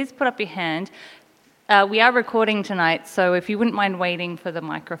points, please put up your hand. We are recording tonight, so if you wouldn't mind waiting for the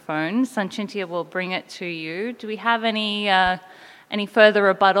microphone, Sanchintia will bring it to you. Do we have any further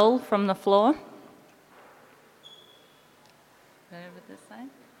rebuttal from the floor? Over this side?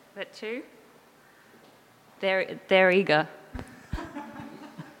 Is that two? They're eager.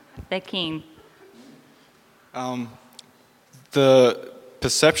 They're keen. The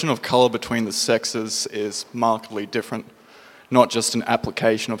perception of colour between the sexes is markedly different, not just an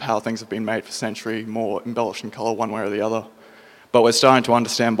application of how things have been made for centuries, more embellished in colour one way or the other, but we're starting to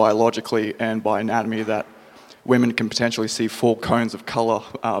understand biologically and by anatomy that women can potentially see full cones of colour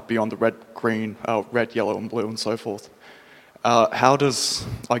beyond the red, green, red, yellow and blue and so forth. How does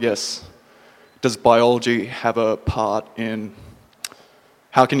biology have a part in,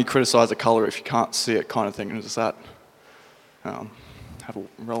 how can you criticise a colour if you can't see it kind of thing, and does that have a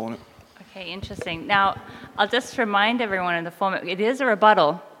role in it? Okay, interesting. Now, I'll just remind everyone in the format, it is a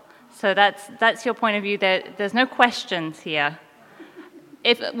rebuttal, so that's your point of view. There's no questions here.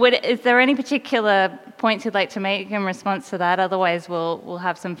 Is there any particular points you'd like to make in response to that? Otherwise, we'll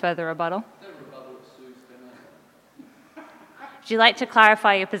have some further rebuttal. Would you like to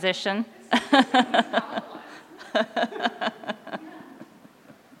clarify your position?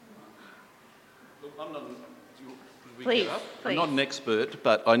 Please, I'm not an expert,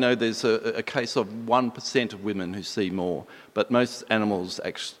 but I know there's a case of 1% of women who see more. But most animals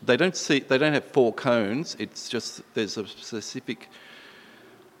actually they don't have 4 cones. It's just there's a specific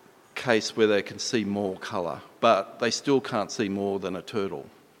case where they can see more colour, but they still can't see more than a turtle.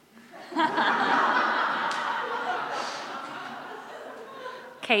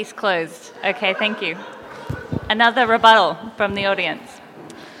 Case closed. Okay, thank you. Another rebuttal from the audience.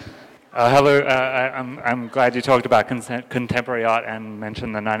 Hello, I'm glad you talked about contemporary art and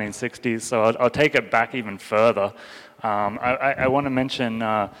mentioned the 1960s, so I'll take it back even further. I want to mention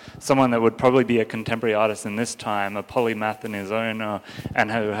someone that would probably be a contemporary artist in this time, a polymath in his own, and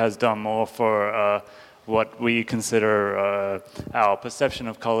who has done more for what we consider our perception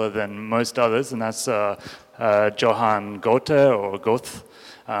of color than most others, and that's Johann Goethe, or Goethe,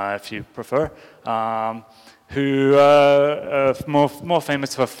 if you prefer. Who more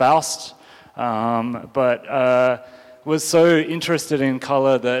famous for Faust, but was so interested in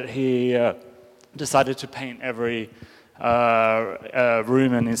color that he decided to paint every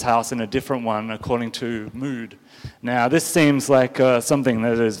room in his house in a different one according to mood. Now, this seems like something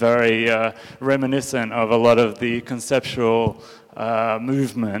that is very reminiscent of a lot of the conceptual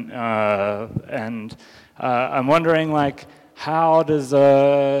movement, and I'm wondering, like, how does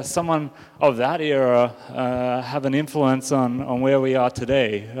someone of that era have an influence on where we are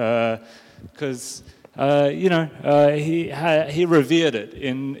today? Because he revered it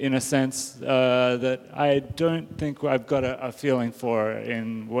in a sense that I don't think I've got a feeling for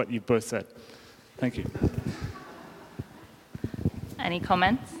in what you both said. Thank you. Any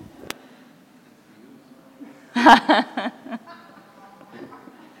comments?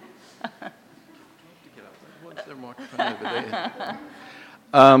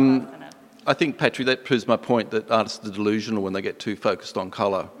 I think, Patrick, that proves my point that artists are delusional when they get too focused on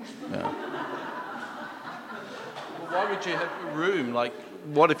colour. Yeah. Well, why would you have a room? Like,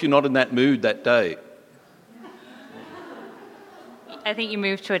 what if you're not in that mood that day? I think you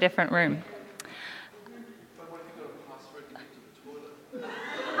moved to a different room.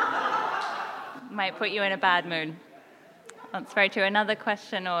 Might put you in a bad mood. That's very true. Another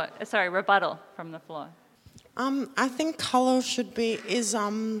question, rebuttal from the floor. I think colour is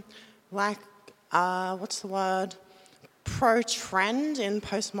pro-trend in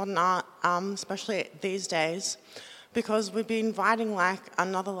postmodern art, especially these days, because we'd be inviting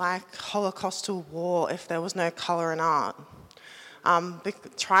another Holocaustal war if there was no colour in art.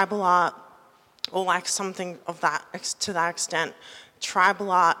 Tribal art, or something of that to that extent.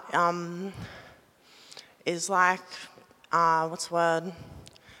 Tribal art is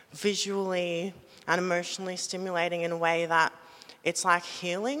visually and emotionally stimulating in a way that it's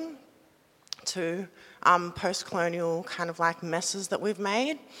healing to post-colonial kind of messes that we've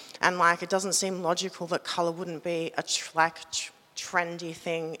made, and it doesn't seem logical that colour wouldn't be a trendy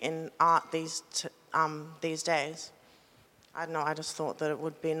thing in art these days. I don't know, I just thought that it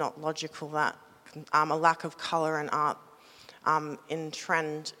would be not logical that a lack of colour in art in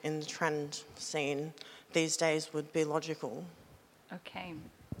the trend scene these days would be logical. Okay.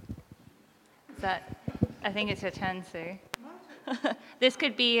 I think it's your turn, Sue. This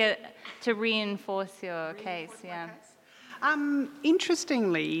could be to reinforce your case, yeah.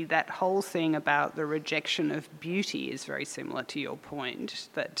 Interestingly, that whole thing about the rejection of beauty is very similar to your point,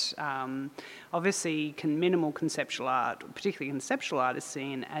 that obviously minimal conceptual art, particularly conceptual art, is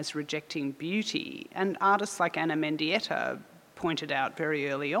seen as rejecting beauty. And artists like Ana Mendieta pointed out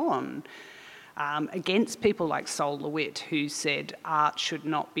very early on, against people like Sol LeWitt, who said art should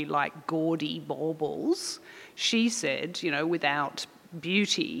not be like gaudy baubles. She said, without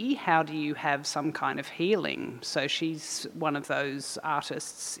beauty, how do you have some kind of healing? So she's one of those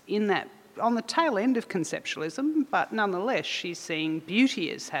artists on the tail end of conceptualism, but nonetheless she's seeing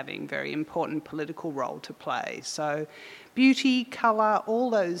beauty as having very important political role to play. So beauty, colour,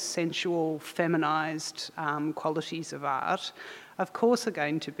 all those sensual, feminised qualities of art, of course are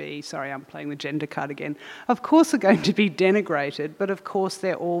going to be, sorry, I'm playing the gender card again, of course are going to be denigrated, but of course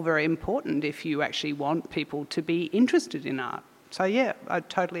they're all very important if you actually want people to be interested in art. So yeah, I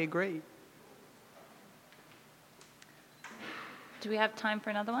totally agree. Do we have time for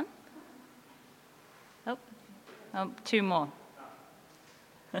another one? Oh, 2 more.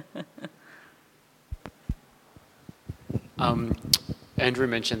 Andrew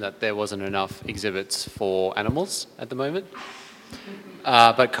mentioned that there wasn't enough exhibits for animals at the moment.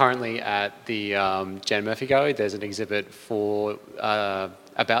 But currently at the Jan Murphy Gallery, there's an exhibit for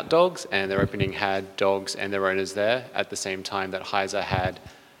about dogs, and their opening had dogs and their owners there at the same time that Heiser had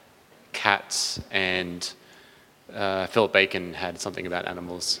cats, and Philip Bacon had something about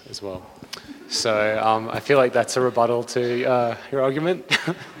animals as well. So I feel like that's a rebuttal to your argument.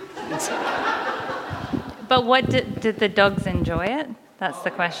 But what did the dogs enjoy it? That's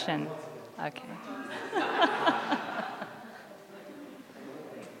the question. Okay.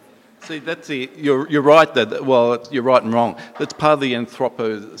 See, that's you're right that, well, you're right and wrong. That's part of the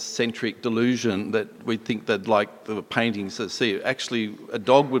anthropocentric delusion that we think that, like the paintings that see. Actually, a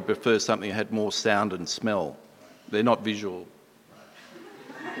dog would prefer something that had more sound and smell. They're not visual.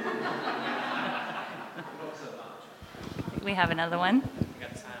 We have another one.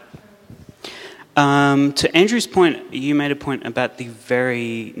 To Andrew's point, you made a point about the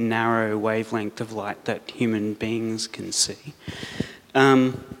very narrow wavelength of light that human beings can see.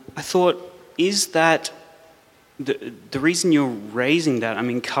 I thought, is that the reason you're raising that? I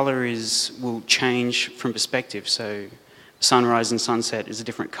mean, colour will change from perspective. So sunrise and sunset is a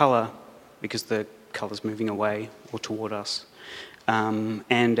different colour because the colour's moving away or toward us.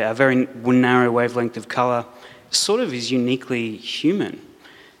 And a very narrow wavelength of colour sort of is uniquely human.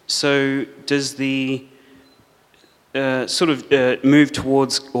 So does the move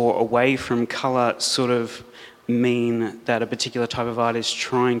towards or away from colour sort of mean that a particular type of art is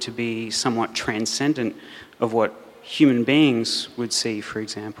trying to be somewhat transcendent of what human beings would see, for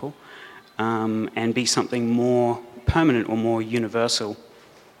example, and be something more permanent or more universal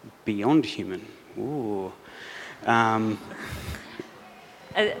beyond human? Ooh.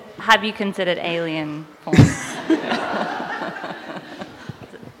 Have you considered alien forms?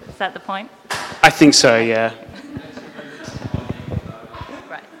 Is that the point? I think so, yeah.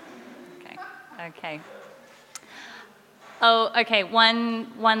 Right. Okay. Oh, okay. One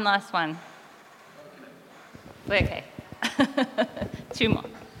last one. Okay. 2 more.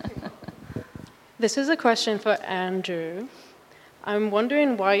 This is a question for Andrew. I'm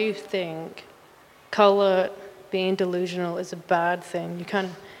wondering why you think colour being delusional is a bad thing. You kind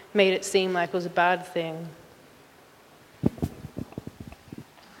of made it seem like it was a bad thing.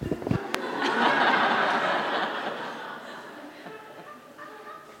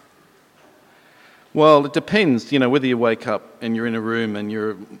 Well, it depends, whether you wake up and you're in a room and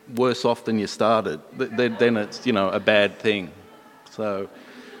you're worse off than you started, then it's, a bad thing. So,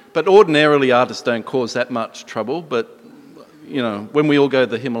 but ordinarily artists don't cause that much trouble, but, when we all go to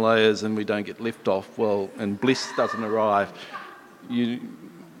the Himalayas and we don't get liftoff, and bliss doesn't arrive,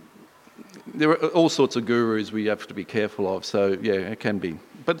 there are all sorts of gurus we have to be careful of, so yeah, it can be.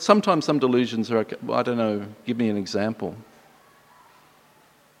 But sometimes some delusions are, I don't know, give me an example.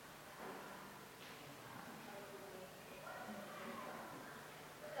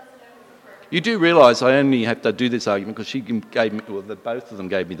 You do realise I only have to do this argument because she gave me, both of them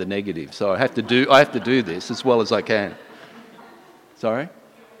gave me the negative, so I have to do this as well as I can. Sorry?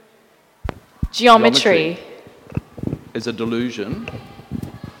 Geometry. Is a delusion.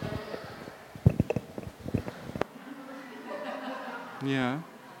 Yeah.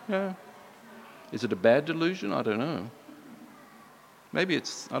 Is it a bad delusion? I don't know. Maybe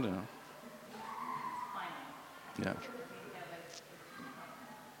it's, I don't know. Yeah.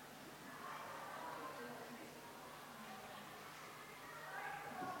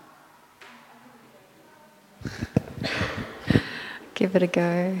 Give it a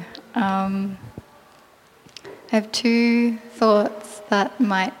go. I have 2 thoughts that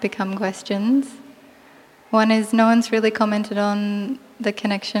might become questions. One is no one's really commented on the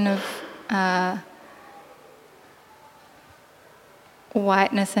connection of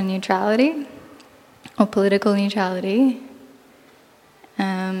whiteness and neutrality, or political neutrality.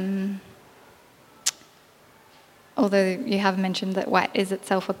 Although you have mentioned that white is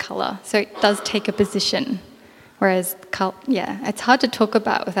itself a colour, so it does take a position. Whereas, it's hard to talk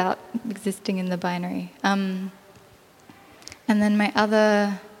about without existing in the binary. And then my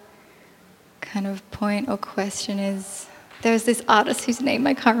other kind of point or question is, there's this artist whose name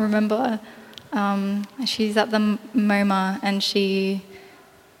I can't remember. She's at the MoMA and she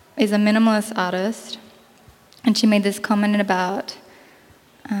is a minimalist artist. And she made this comment about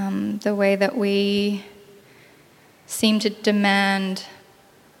the way that we seem to demand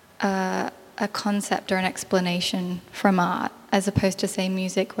a concept or an explanation from art, as opposed to, say,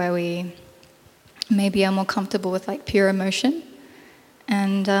 music, where we maybe are more comfortable with like pure emotion.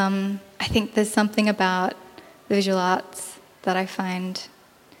 And I think there's something about the visual arts that I find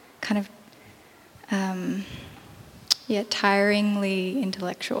kind of tiringly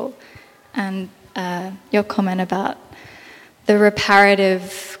intellectual. And your comment about the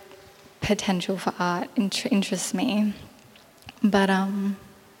reparative potential for art interests me. But I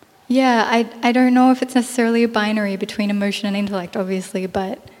don't know if it's necessarily a binary between emotion and intellect, obviously,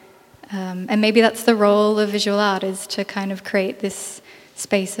 but and maybe that's the role of visual art, is to kind of create this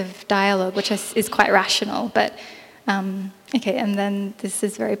space of dialogue, which is quite rational. But okay, and then this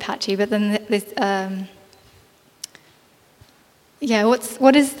is very patchy. But then this, yeah,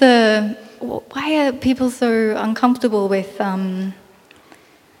 why are people so uncomfortable with?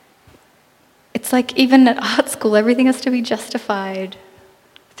 It's like even at art school, everything has to be justified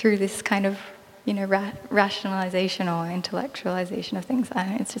through this kind of, rationalization or intellectualization of things.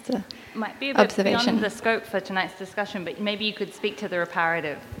 It's just a might be a bit observation. beyond the scope for tonight's discussion, but maybe you could speak to the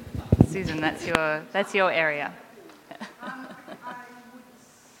reparative. Susan, that's your area. I would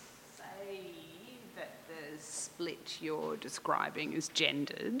say that the split you're describing is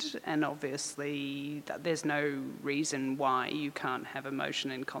gendered, and obviously there's no reason why you can't have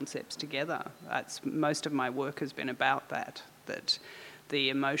emotion and concepts together. Most of my work has been about that the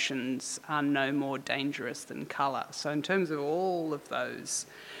emotions are no more dangerous than colour. So in terms of all of those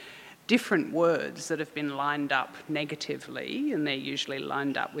different words that have been lined up negatively, and they're usually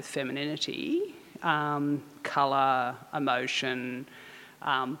lined up with femininity, colour, emotion,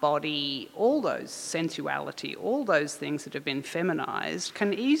 body, all those, sensuality, all those things that have been feminised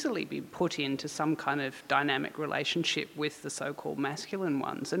can easily be put into some kind of dynamic relationship with the so-called masculine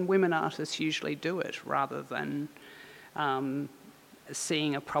ones. And women artists usually do it rather than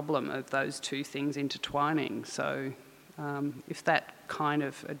seeing a problem of those two things intertwining. So if that kind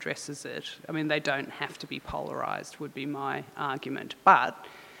of addresses it, I mean, they don't have to be polarised, would be my argument. But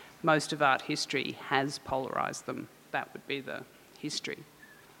most of art history has polarised them. That would be the history,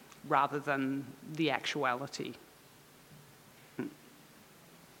 rather than the actuality.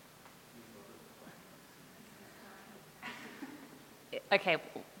 Okay,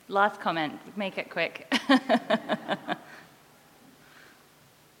 last comment. Make it quick.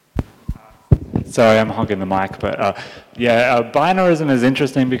 Sorry, I'm hogging the mic, but binarism is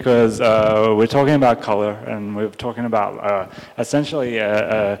interesting because we're talking about color, and we're talking about essentially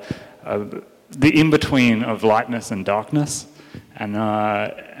the in-between of lightness and darkness,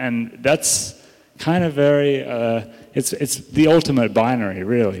 and that's kind of very, it's the ultimate binary,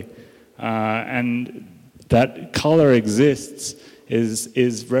 really, and that color exists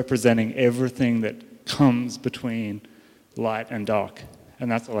is representing everything that comes between light and dark,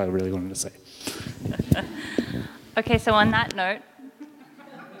 and that's all I really wanted to say. Okay, so on that note,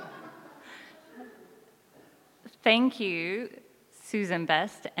 thank you, Susan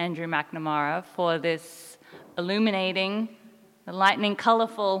Best, Andrew McNamara, for this illuminating, enlightening,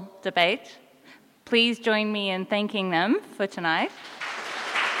 colourful debate. Please join me in thanking them for tonight.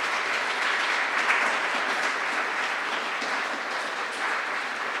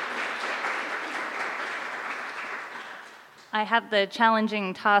 I have the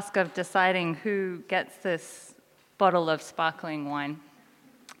challenging task of deciding who gets this bottle of sparkling wine.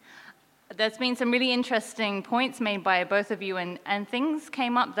 There's been some really interesting points made by both of you, and things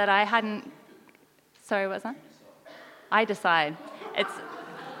came up that I hadn't... Sorry, what's that? I decide.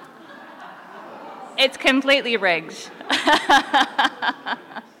 It's completely rigged.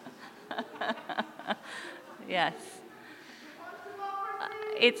 Yes.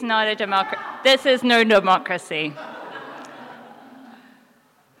 It's not a democracy. This is no democracy.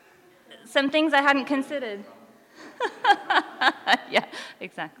 Some things I hadn't considered. Yeah,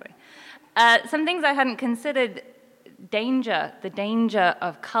 exactly. Some things I hadn't considered. The danger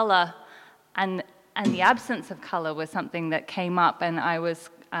of colour and the absence of colour was something that came up, and I was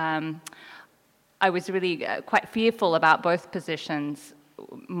really quite fearful about both positions.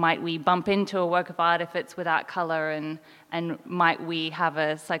 Might we bump into a work of art if it's without colour, and might we have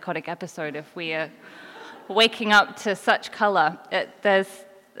a psychotic episode if we are waking up to such colour?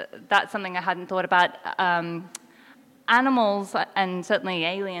 That's something I hadn't thought about. Animals, and certainly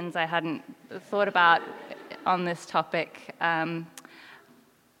aliens, I hadn't thought about on this topic.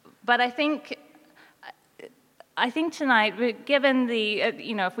 But I think tonight, given the,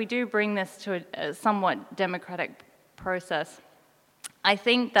 if we do bring this to a somewhat democratic process, I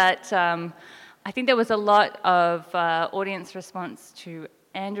think that there was a lot of audience response to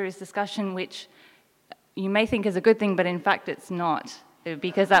Andrew's discussion, which you may think is a good thing, but in fact it's not,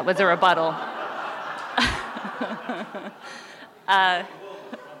 because that was a rebuttal. I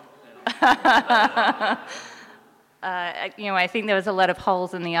think there was a lot of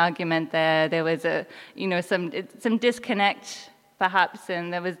holes in the argument there. There was some disconnect, perhaps,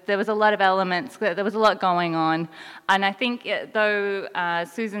 and there was a lot of elements. There was a lot going on, and I think though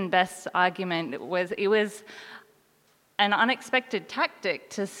Susan Best's argument was an unexpected tactic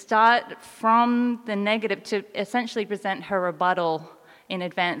to start from the negative to essentially present her rebuttal in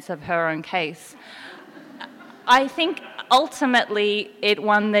advance of her own case. I think ultimately, it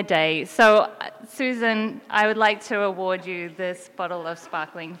won the day. So, Susan, I would like to award you this bottle of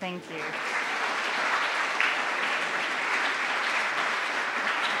sparkling. Thank you.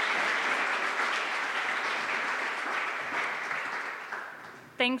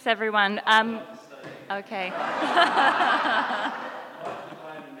 Thanks, everyone. Okay.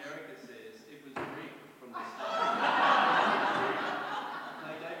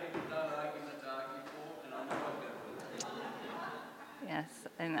 Yes,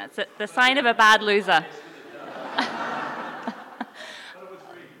 and that's it, the sign of a bad loser.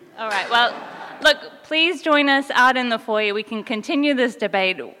 All right, well, look, please join us out in the foyer. We can continue this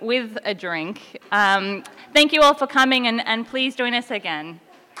debate with a drink. Thank you all for coming, and please join us again.